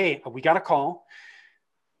say, hey, we got a call,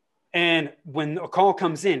 And when a call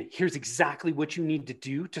comes in, here's exactly what you need to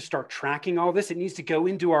do to start tracking all this. It needs to go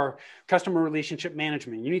into our customer relationship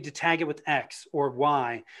management. You need to tag it with X or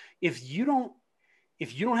Y. If you don't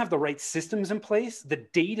have the right systems in place, the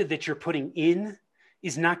data that you're putting in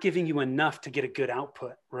is not giving you enough to get a good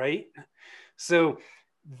output, right? So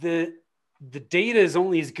the data is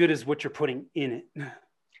only as good as what you're putting in it.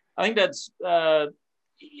 I think that's, I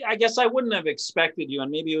guess I wouldn't have expected you, and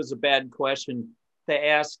maybe it was a bad question, to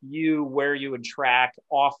ask you where you would track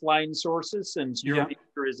offline sources, since your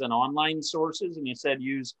reader is an online sources, and you said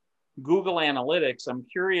use Google Analytics. I'm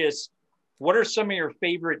curious, what are some of your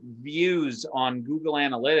favorite views on Google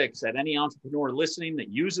Analytics that any entrepreneur listening that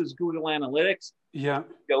uses Google Analytics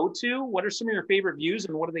go to? What are some of your favorite views,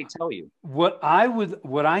 and what do they tell you? What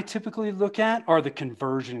I typically look at are the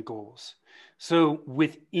conversion goals. So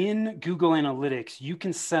within Google Analytics, you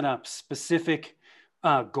can set up specific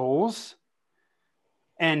goals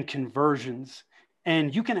and conversions,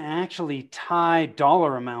 and you can actually tie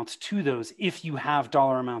dollar amounts to those if you have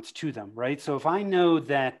dollar amounts to them, right? So if I know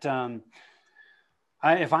that the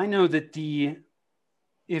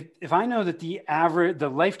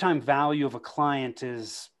lifetime value of a client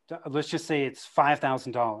is, let's just say it's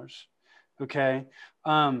 $5,000, okay,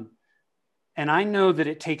 and I know that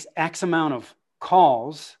it takes X amount of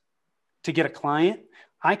calls to get a client,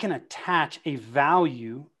 I can attach a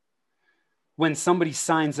value when somebody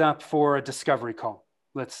signs up for a discovery call,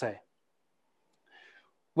 let's say.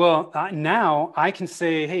 Well, now I can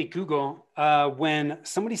say, hey, Google, when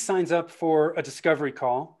somebody signs up for a discovery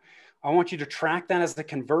call, I want you to track that as the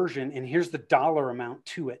conversion, and here's the dollar amount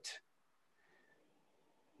to it.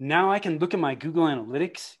 Now I can look at my Google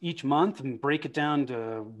Analytics each month and break it down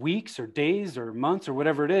to weeks or days or months or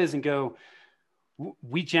whatever it is and go,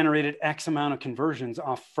 we generated X amount of conversions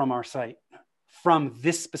off from our site from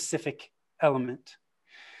this specific element.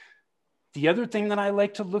 The other thing that I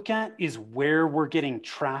like to look at is where we're getting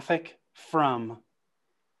traffic from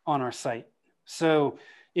on our site. So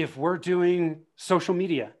if we're doing social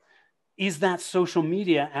media, is that social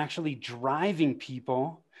media actually driving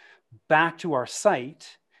people back to our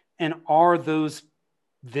site? And are those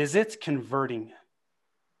visits converting?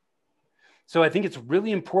 So I think it's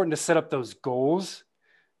really important to set up those goals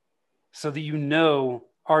so that you know,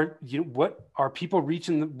 what are people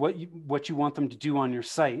reaching what you want them to do on your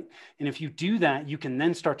site? And if you do that, you can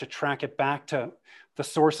then start to track it back to the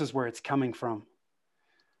sources where it's coming from.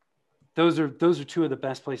 Those are two of the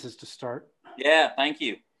best places to start. Yeah, thank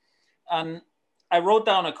you. I wrote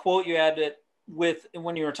down a quote you had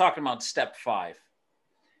when you were talking about step 5.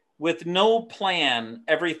 With no plan,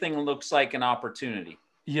 everything looks like an opportunity.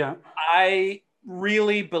 Yeah. I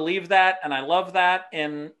really believe that, and I love that.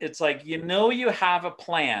 And it's like, you have a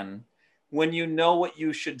plan when you know what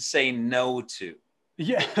you should say no to.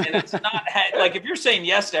 Yeah. And it's not like if you're saying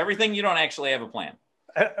yes to everything, you don't actually have a plan.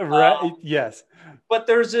 Right. Yes. But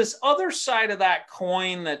there's this other side of that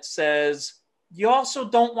coin that says you also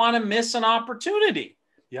don't want to miss an opportunity.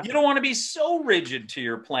 Yeah. You don't want to be so rigid to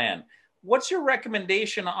your plan. What's your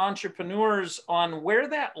recommendation to entrepreneurs on where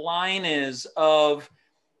that line is of,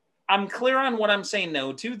 I'm clear on what I'm saying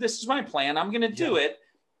no to, this is my plan, I'm going to do it,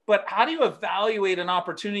 but how do you evaluate an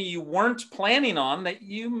opportunity you weren't planning on that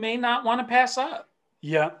you may not want to pass up?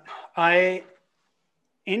 Yeah.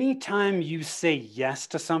 Anytime you say yes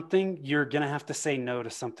to something, you're going to have to say no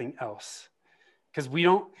to something else. Because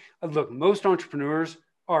most entrepreneurs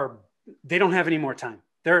they don't have any more time.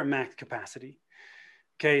 They're at max capacity.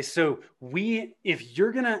 Okay, so if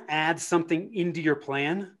you're going to add something into your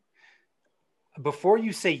plan, before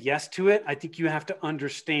you say yes to it, I think you have to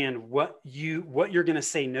understand what you're going to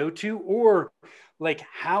say no to, or like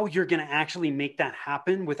how you're going to actually make that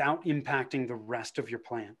happen without impacting the rest of your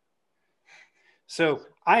plan. So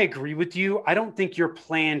I agree with you. I don't think your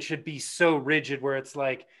plan should be so rigid where it's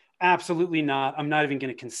like, absolutely not, I'm not even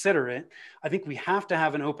going to consider it. I think we have to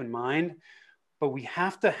have an open mind, but we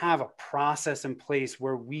have to have a process in place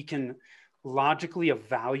where we can logically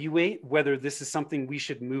evaluate whether this is something we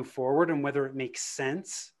should move forward and whether it makes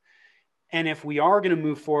sense. And if we are going to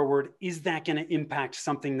move forward, is that going to impact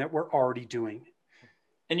something that we're already doing?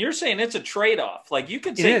 And you're saying it's a trade-off. Like you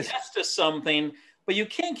could say yes to something, but you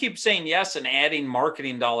can't keep saying yes and adding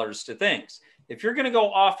marketing dollars to things. If you're going to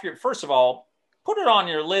go off first of all, put it on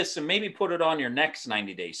your list and maybe put it on your next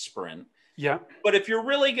 90-day sprint. Yeah. But if you're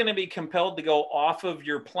really going to be compelled to go off of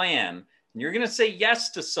your plan and you're going to say yes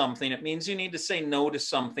to something, it means you need to say no to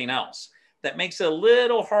something else. That makes it a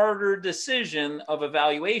little harder decision of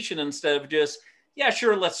evaluation instead of just, yeah,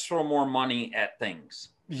 sure, let's throw more money at things.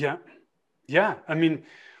 Yeah. Yeah. I mean,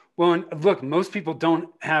 Well, and look, most people don't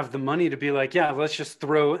have the money to be like, yeah, let's just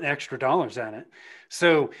throw extra dollars at it.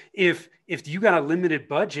 So if you got a limited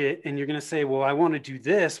budget and you're going to say, well, I want to do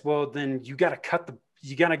this, well, then you got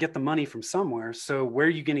to get the money from somewhere. So where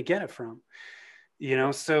are you going to get it from?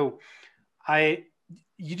 So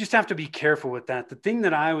you just have to be careful with that. The thing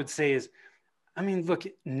that I would say is, I mean, look,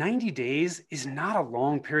 90 days is not a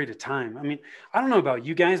long period of time. I mean, I don't know about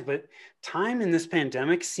you guys, but time in this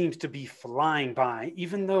pandemic seems to be flying by.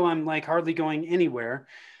 Even though I'm like hardly going anywhere,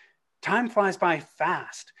 time flies by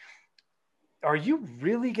fast. Are there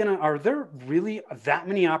really that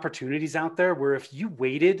many opportunities out there where if you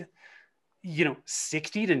waited,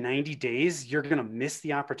 60 to 90 days, you're going to miss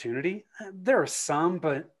the opportunity? There are some,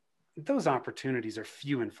 but those opportunities are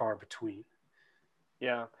few and far between.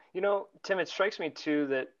 Yeah. Tim, it strikes me too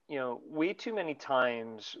that, way too many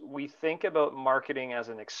times we think about marketing as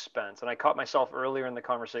an expense. And I caught myself earlier in the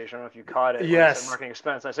conversation. I don't know if you caught it. Yes. When I said marketing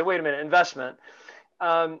expense. I said, wait a minute, investment.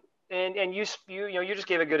 And you just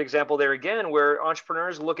gave a good example there again, where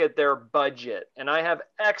entrepreneurs look at their budget, and I have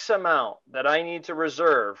X amount that I need to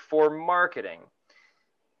reserve for marketing.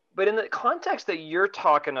 But in the context that you're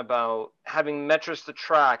talking about having metrics to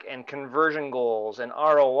track and conversion goals and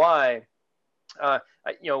ROI,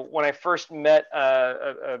 when I first met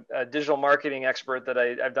a digital marketing expert that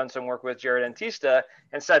I've done some work with, Jared Antista,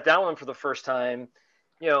 and sat down with him for the first time,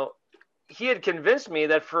 he had convinced me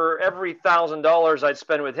that for every $1,000 I'd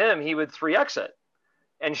spend with him, he would 3x it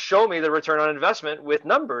and show me the return on investment with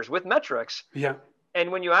numbers, with metrics. Yeah. And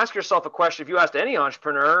when you ask yourself a question, if you asked any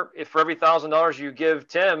entrepreneur, if for every $1,000 you give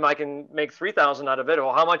Tim, I can make 3,000 out of it,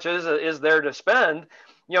 well, how much is there to spend?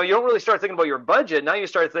 You don't really start thinking about your budget. Now you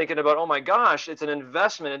start thinking about, oh my gosh, it's an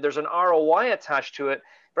investment and there's an ROI attached to it.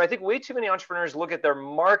 But I think way too many entrepreneurs look at their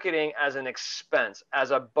marketing as an expense,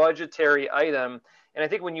 as a budgetary item. And I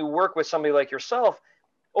think when you work with somebody like yourself,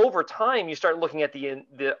 over time, you start looking at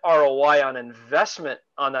the ROI on investment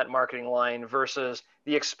on that marketing line versus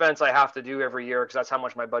the expense I have to do every year because that's how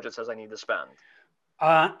much my budget says I need to spend.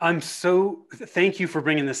 Thank you for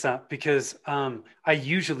bringing this up because I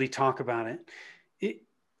usually talk about it.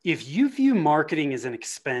 If you view marketing as an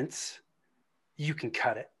expense, you can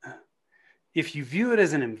cut it. If you view it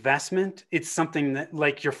as an investment, it's something that,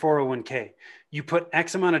 like your 401k, you put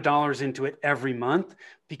X amount of dollars into it every month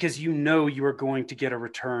because you are going to get a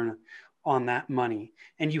return on that money,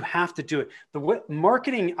 and you have to do it.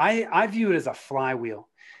 Marketing, I view it as a flywheel.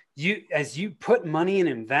 As you put money and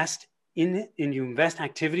invest in it, and you invest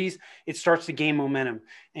activities, it starts to gain momentum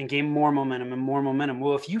and gain more momentum and more momentum.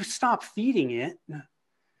 Well, if you stop feeding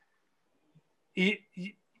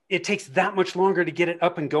it takes that much longer to get it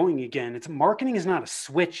up and going again. Marketing is not a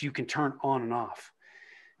switch you can turn on and off.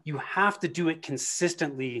 You have to do it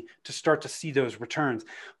consistently to start to see those returns.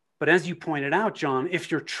 But as you pointed out, John, if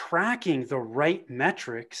you're tracking the right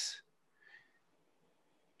metrics,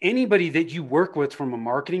 anybody that you work with from a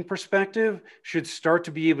marketing perspective should start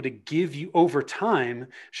to be able to give you over time,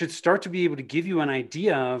 should start to be able to give you an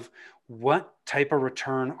idea of what type of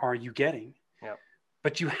return are you getting.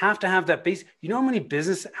 But you have to have that base. How many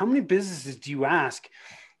businesses do you ask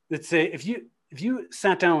that say, if you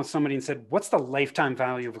sat down with somebody and said, what's the lifetime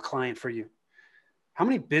value of a client for you? How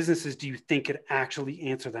many businesses do you think could actually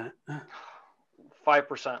answer that?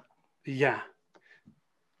 5%. Yeah.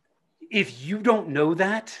 If you don't know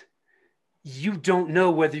that, you don't know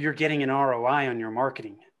whether you're getting an ROI on your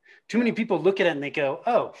marketing. Too many people look at it and they go,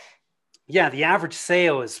 oh, yeah, the average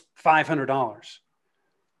sale is $500.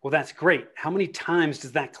 Well, that's great. How many times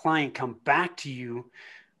does that client come back to you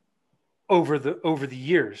over the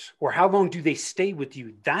years? Or how long do they stay with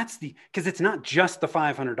you? Because it's not just the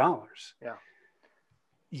 $500. Yeah.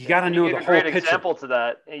 You got to know the whole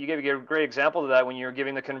picture. You gave a great example to that when you're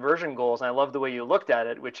giving the conversion goals. And I love the way you looked at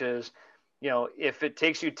it, which is, if it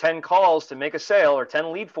takes you 10 calls to make a sale or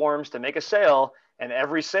 10 lead forms to make a sale, and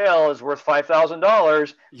every sale is worth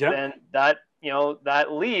 $5,000, then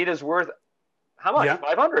that lead is worth how much?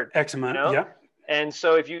 500 X amount. Yeah. And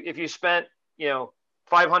so if you spent,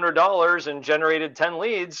 $500 and generated 10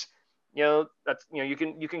 leads, that's, you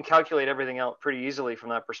can calculate everything out pretty easily from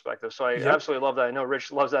that perspective. So I absolutely love that. I know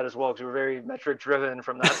Rich loves that as well, because we're very metric driven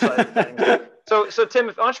from that side of things. So Tim,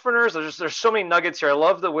 if entrepreneurs, there's so many nuggets here. I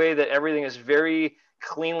love the way that everything is very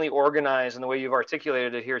cleanly organized and the way you've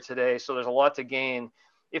articulated it here today. So there's a lot to gain.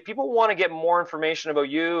 If people want to get more information about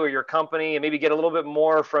you or your company and maybe get a little bit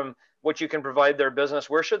more from what you can provide their business,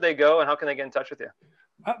 where should they go and how can they get in touch with you?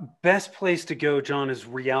 Best place to go, John, is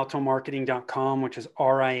rialtomarketing.com, which is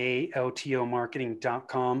RIALTO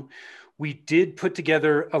marketing.com. We did put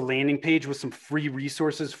together a landing page with some free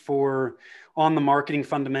resources for on the marketing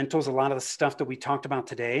fundamentals, a lot of the stuff that we talked about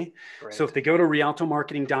today. Great. So if they go to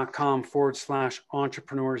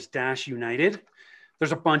rialtomarketing.com/entrepreneurs-united,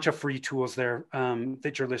 there's a bunch of free tools there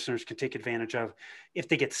that your listeners can take advantage of. If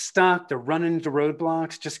they get stuck, they're running into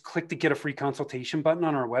roadblocks, just click the get a free consultation button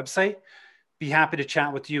on our website. Be happy to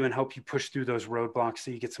chat with you and help you push through those roadblocks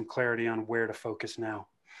so you get some clarity on where to focus now.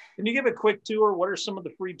 Can you give a quick tour? What are some of the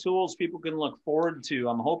free tools people can look forward to?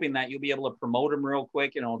 I'm hoping that you'll be able to promote them real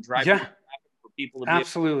quick and it'll drive traffic for people to be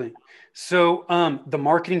absolutely. So the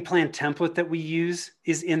marketing plan template that we use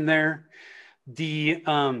is in there.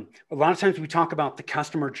 A lot of times we talk about the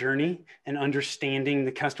customer journey and understanding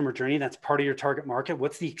the customer journey. That's part of your target market.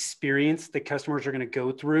 What's the experience that customers are going to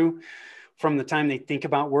go through from the time they think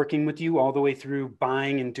about working with you all the way through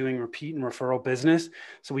buying and doing repeat and referral business.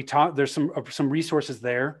 So there's some resources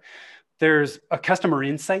there. There's a customer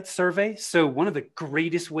insight survey. So one of the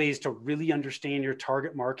greatest ways to really understand your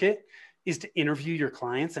target market is to interview your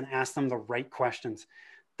clients and ask them the right questions.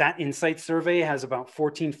 That insight survey has about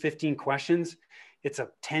 14, 15 questions. It's a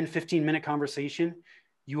 10, 15-minute conversation.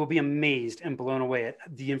 You will be amazed and blown away at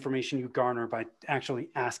the information you garner by actually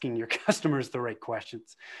asking your customers the right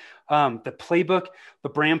questions. The playbook, the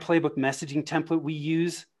brand playbook messaging template we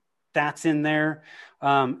use, that's in there.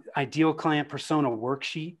 Ideal client persona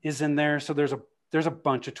worksheet is in there. So there's a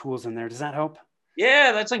bunch of tools in there. Does that help?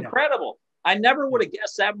 Yeah, that's incredible. I never would have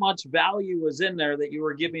guessed that much value was in there that you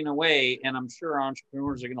were giving away. And I'm sure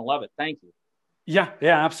entrepreneurs are going to love it. Thank you. Yeah,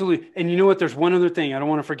 absolutely. And you know what? There's one other thing. I don't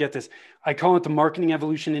want to forget this. I call it the Marketing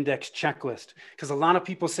Evolution Index checklist, because a lot of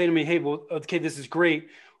people say to me, hey, well, okay, this is great.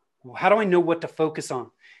 How do I know what to focus on?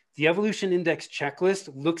 The Evolution Index checklist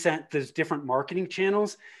looks at those different marketing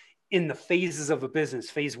channels in the phases of a business,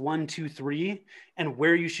 phase 1, 2, 3, and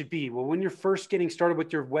where you should be. Well, when you're first getting started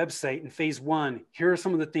with your website in phase 1, here are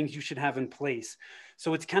some of the things you should have in place.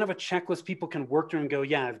 So it's kind of a checklist people can work through and go,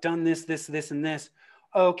 yeah, I've done this, this, this, and this.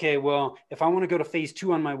 Okay, well, if I want to go to phase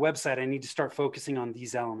 2 on my website, I need to start focusing on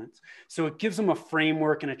these elements. So it gives them a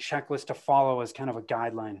framework and a checklist to follow as kind of a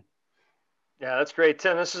guideline. Yeah, that's great.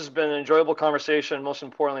 Tim, this has been an enjoyable conversation. Most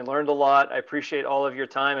importantly, learned a lot. I appreciate all of your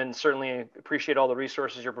time and certainly appreciate all the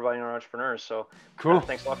resources you're providing our entrepreneurs. So cool.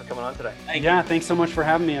 Thanks a lot for coming on today. Thanks so much for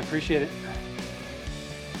having me. I appreciate it.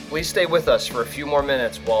 Please stay with us for a few more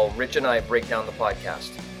minutes while Rich and I break down the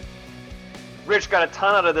podcast. Rich, got a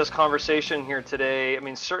ton out of this conversation here today. I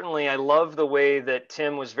mean, certainly I love the way that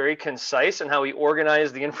Tim was very concise and how he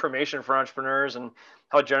organized the information for entrepreneurs and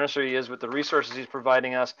how generous he is with the resources he's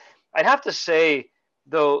providing us. I'd have to say,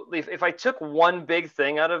 though, if I took one big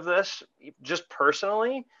thing out of this, just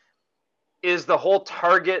personally, is the whole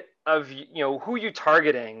target of, who you're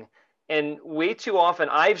targeting. And way too often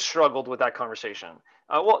I've struggled with that conversation.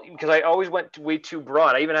 Because I always went way too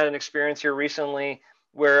broad. I even had an experience here recently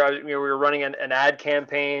where we were running an ad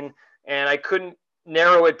campaign and I couldn't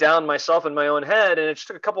narrow it down myself in my own head. And it just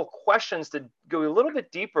took a couple of questions to go a little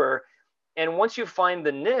bit deeper. And once you find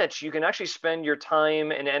the niche, you can actually spend your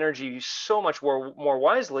time and energy so much more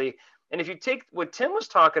wisely. And if you take what Tim was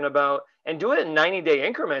talking about and do it in 90-day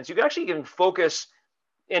increments, you can actually even focus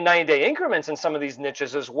in 90-day increments in some of these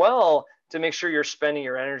niches as well to make sure you're spending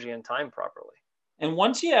your energy and time properly. And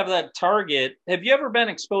once you have that target, have you ever been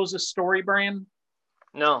exposed to StoryBrand?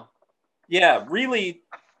 No. Yeah, really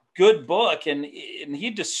good book. And he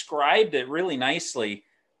described it really nicely.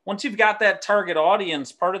 Once you've got that target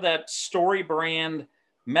audience, part of that StoryBrand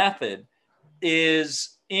method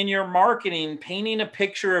is in your marketing, painting a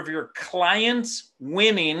picture of your clients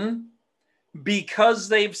winning because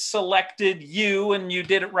they've selected you and you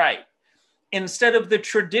did it right. Instead of the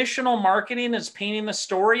traditional marketing is painting the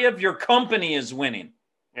story of your company is winning.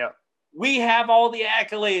 Yeah. We have all the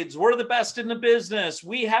accolades. We're the best in the business.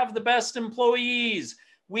 We have the best employees.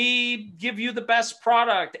 We give you the best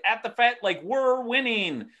product at the like we're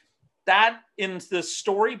winning. That in the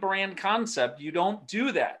StoryBrand concept, you don't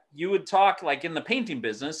do that. You would talk like in the painting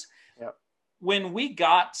business. Yep. When we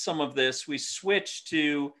got some of this, we switched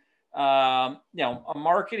to a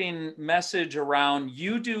marketing message around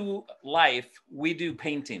you do life, we do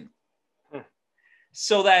painting.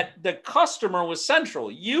 So that the customer was central.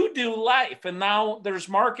 You do life. And now there's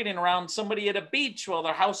marketing around somebody at a beach while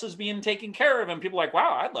their house is being taken care of. And people are like,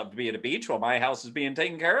 wow, I'd love to be at a beach while my house is being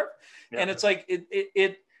taken care of. Yeah. And it's like,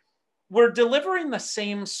 we're delivering the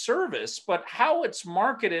same service, but how it's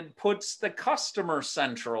marketed puts the customer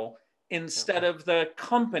central instead of the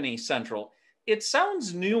company central. It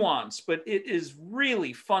sounds nuanced, but it is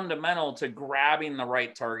really fundamental to grabbing the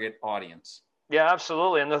right target audience. Yeah,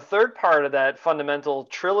 absolutely. And the third part of that fundamental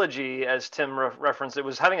trilogy, as Tim referenced, it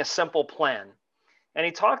was having a simple plan. And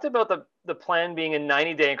he talked about the plan being in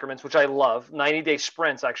 90-day increments, which I love. 90-day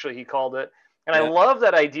sprints, actually, he called it. And I love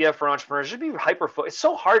that idea for entrepreneurs. Just be hyper-focused. It's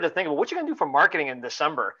so hard to think about what you're going to do for marketing in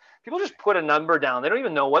December. People just put a number down. They don't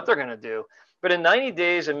even know what they're going to do. But in 90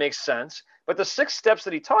 days, it makes sense. But the 6 steps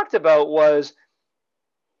that he talked about was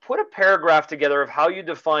put a paragraph together of how you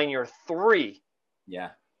define your 3. Yeah,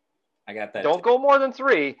 I got that. Don't go more than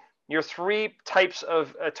 3. Your 3 types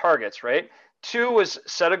of targets, right? 2 was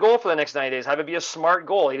set a goal for the next 90 days. Have it be a SMART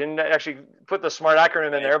goal. He didn't actually put the SMART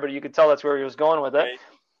acronym in there, but you could tell that's where he was going with it. Right.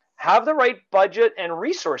 Have the right budget and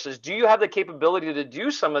resources. Do you have the capability to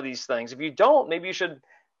do some of these things? If you don't, maybe you should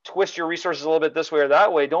twist your resources a little bit this way or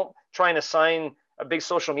that way. Don't try and assign a big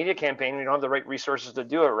social media campaign when you don't have the right resources to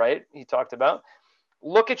do it, right? He talked about.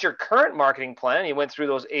 Look at your current marketing plan. He went through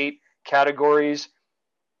those 8 categories.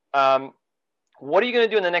 What are you going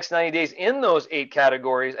to do in the next 90 days in those 8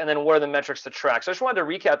 categories? And then what are the metrics to track? So I just wanted to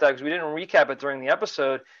recap that because we didn't recap it during the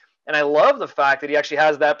episode. And I love the fact that he actually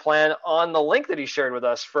has that plan on the link that he shared with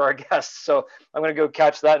us for our guests. So I'm going to go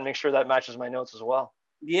catch that and make sure that matches my notes as well.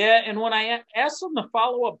 Yeah. And when I asked him the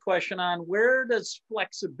follow-up question on where does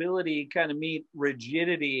flexibility kind of meet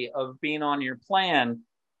rigidity of being on your plan,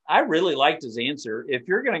 I really liked his answer. If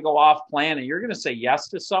you're going to go off plan and you're going to say yes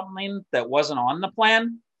to something that wasn't on the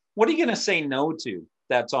plan, what are you going to say no to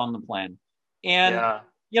that's on the plan? And,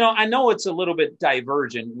 I know it's a little bit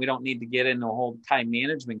divergent. We don't need to get into a whole time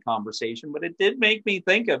management conversation, but it did make me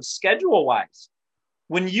think of schedule-wise.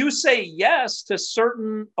 When you say yes to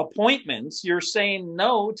certain appointments, you're saying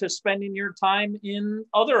no to spending your time in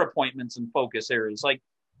other appointments and focus areas. Like,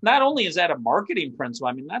 not only is that a marketing principle,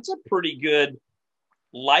 I mean, that's a pretty good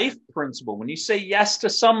life principle. When you say yes to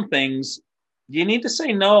some things, you need to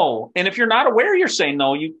say no. And if you're not aware you're saying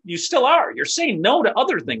no, you still are. You're saying no to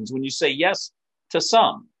other things when you say yes to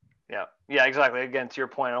some. Yeah, exactly. Again, to your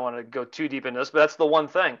point, I don't want to go too deep into this, but that's the one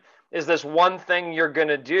thing. Is this one thing you're going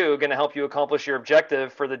to do going to help you accomplish your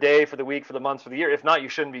objective for the day, for the week, for the month, for the year? If not, you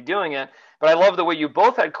shouldn't be doing it. But I love the way you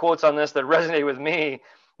both had quotes on this that resonate with me.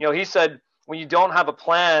 He said, when you don't have a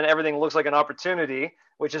plan, everything looks like an opportunity,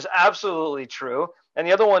 which is absolutely true. And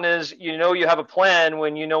the other one is, you have a plan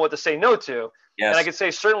when you know what to say no to. Yes. And I could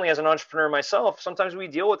say, certainly as an entrepreneur myself, sometimes we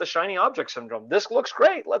deal with the shiny object syndrome. This looks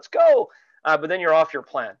great. Let's go. But then you're off your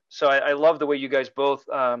plan. So I love the way you guys both,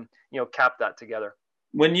 cap that together.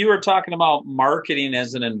 When you were talking about marketing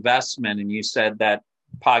as an investment, and you said that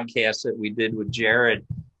podcast that we did with Jared,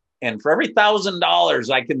 and for every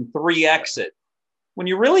 $1,000, I can 3X it. When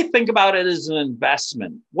you really think about it as an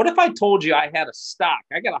investment, what if I told you I had a stock?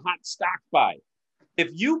 I got a hot stock buy. If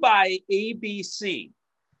you buy ABC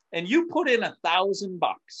and you put in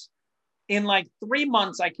 $1,000, in like 3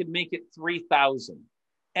 months, I could make it 3,000.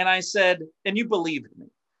 And I said, and you believed me.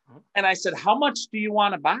 And I said, how much do you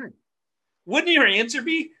want to buy? Wouldn't your answer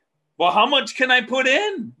be, well, how much can I put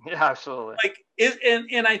in? Yeah, absolutely.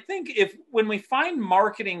 And I think when we find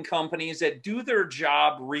marketing companies that do their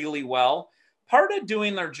job really well, part of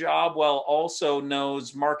doing their job well also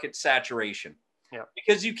knows market saturation. Yeah.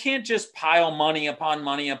 Because you can't just pile money upon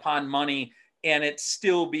money upon money and it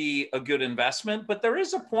still be a good investment. But there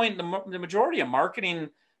is a point, the majority of marketing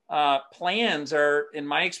plans are, in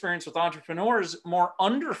my experience with entrepreneurs, more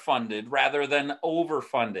underfunded rather than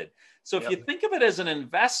overfunded. So if you think of it as an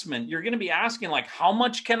investment, you're going to be asking, like, how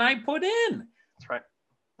much can I put in?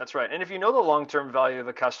 That's right. And if you know the long-term value of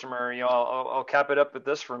a customer, I'll cap it up with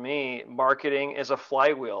this for me. Marketing is a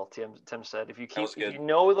flywheel, Tim said. If you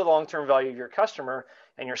know the long-term value of your customer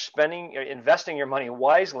and you're investing your money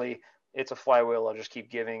wisely, it's a flywheel. I'll just keep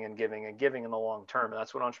giving and giving and giving in the long term. And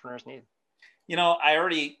that's what entrepreneurs need. I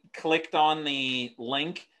already clicked on the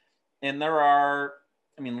link, and there are,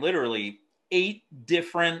 literally 8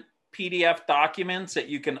 different PDF documents that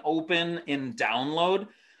you can open and download.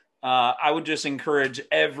 I would just encourage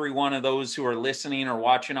every one of those who are listening or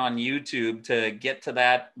watching on YouTube to get to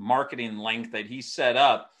that marketing link that he set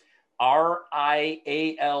up, RIALTO,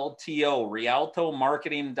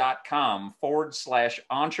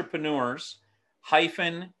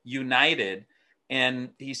 rialtomarketing.com/entrepreneurs-united. And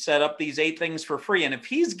he set up these 8 things for free. And if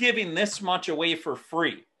he's giving this much away for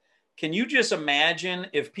free, can you just imagine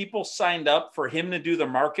if people signed up for him to do the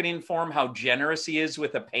marketing for him, how generous he is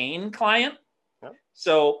with a paying client? Yep.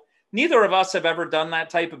 So neither of us have ever done that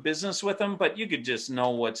type of business with him, but you could just know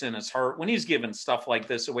what's in his heart. When he's giving stuff like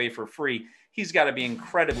this away for free, he's got to be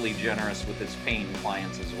incredibly generous with his paying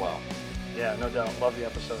clients as well. Yeah, no doubt. Love the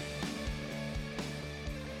episode.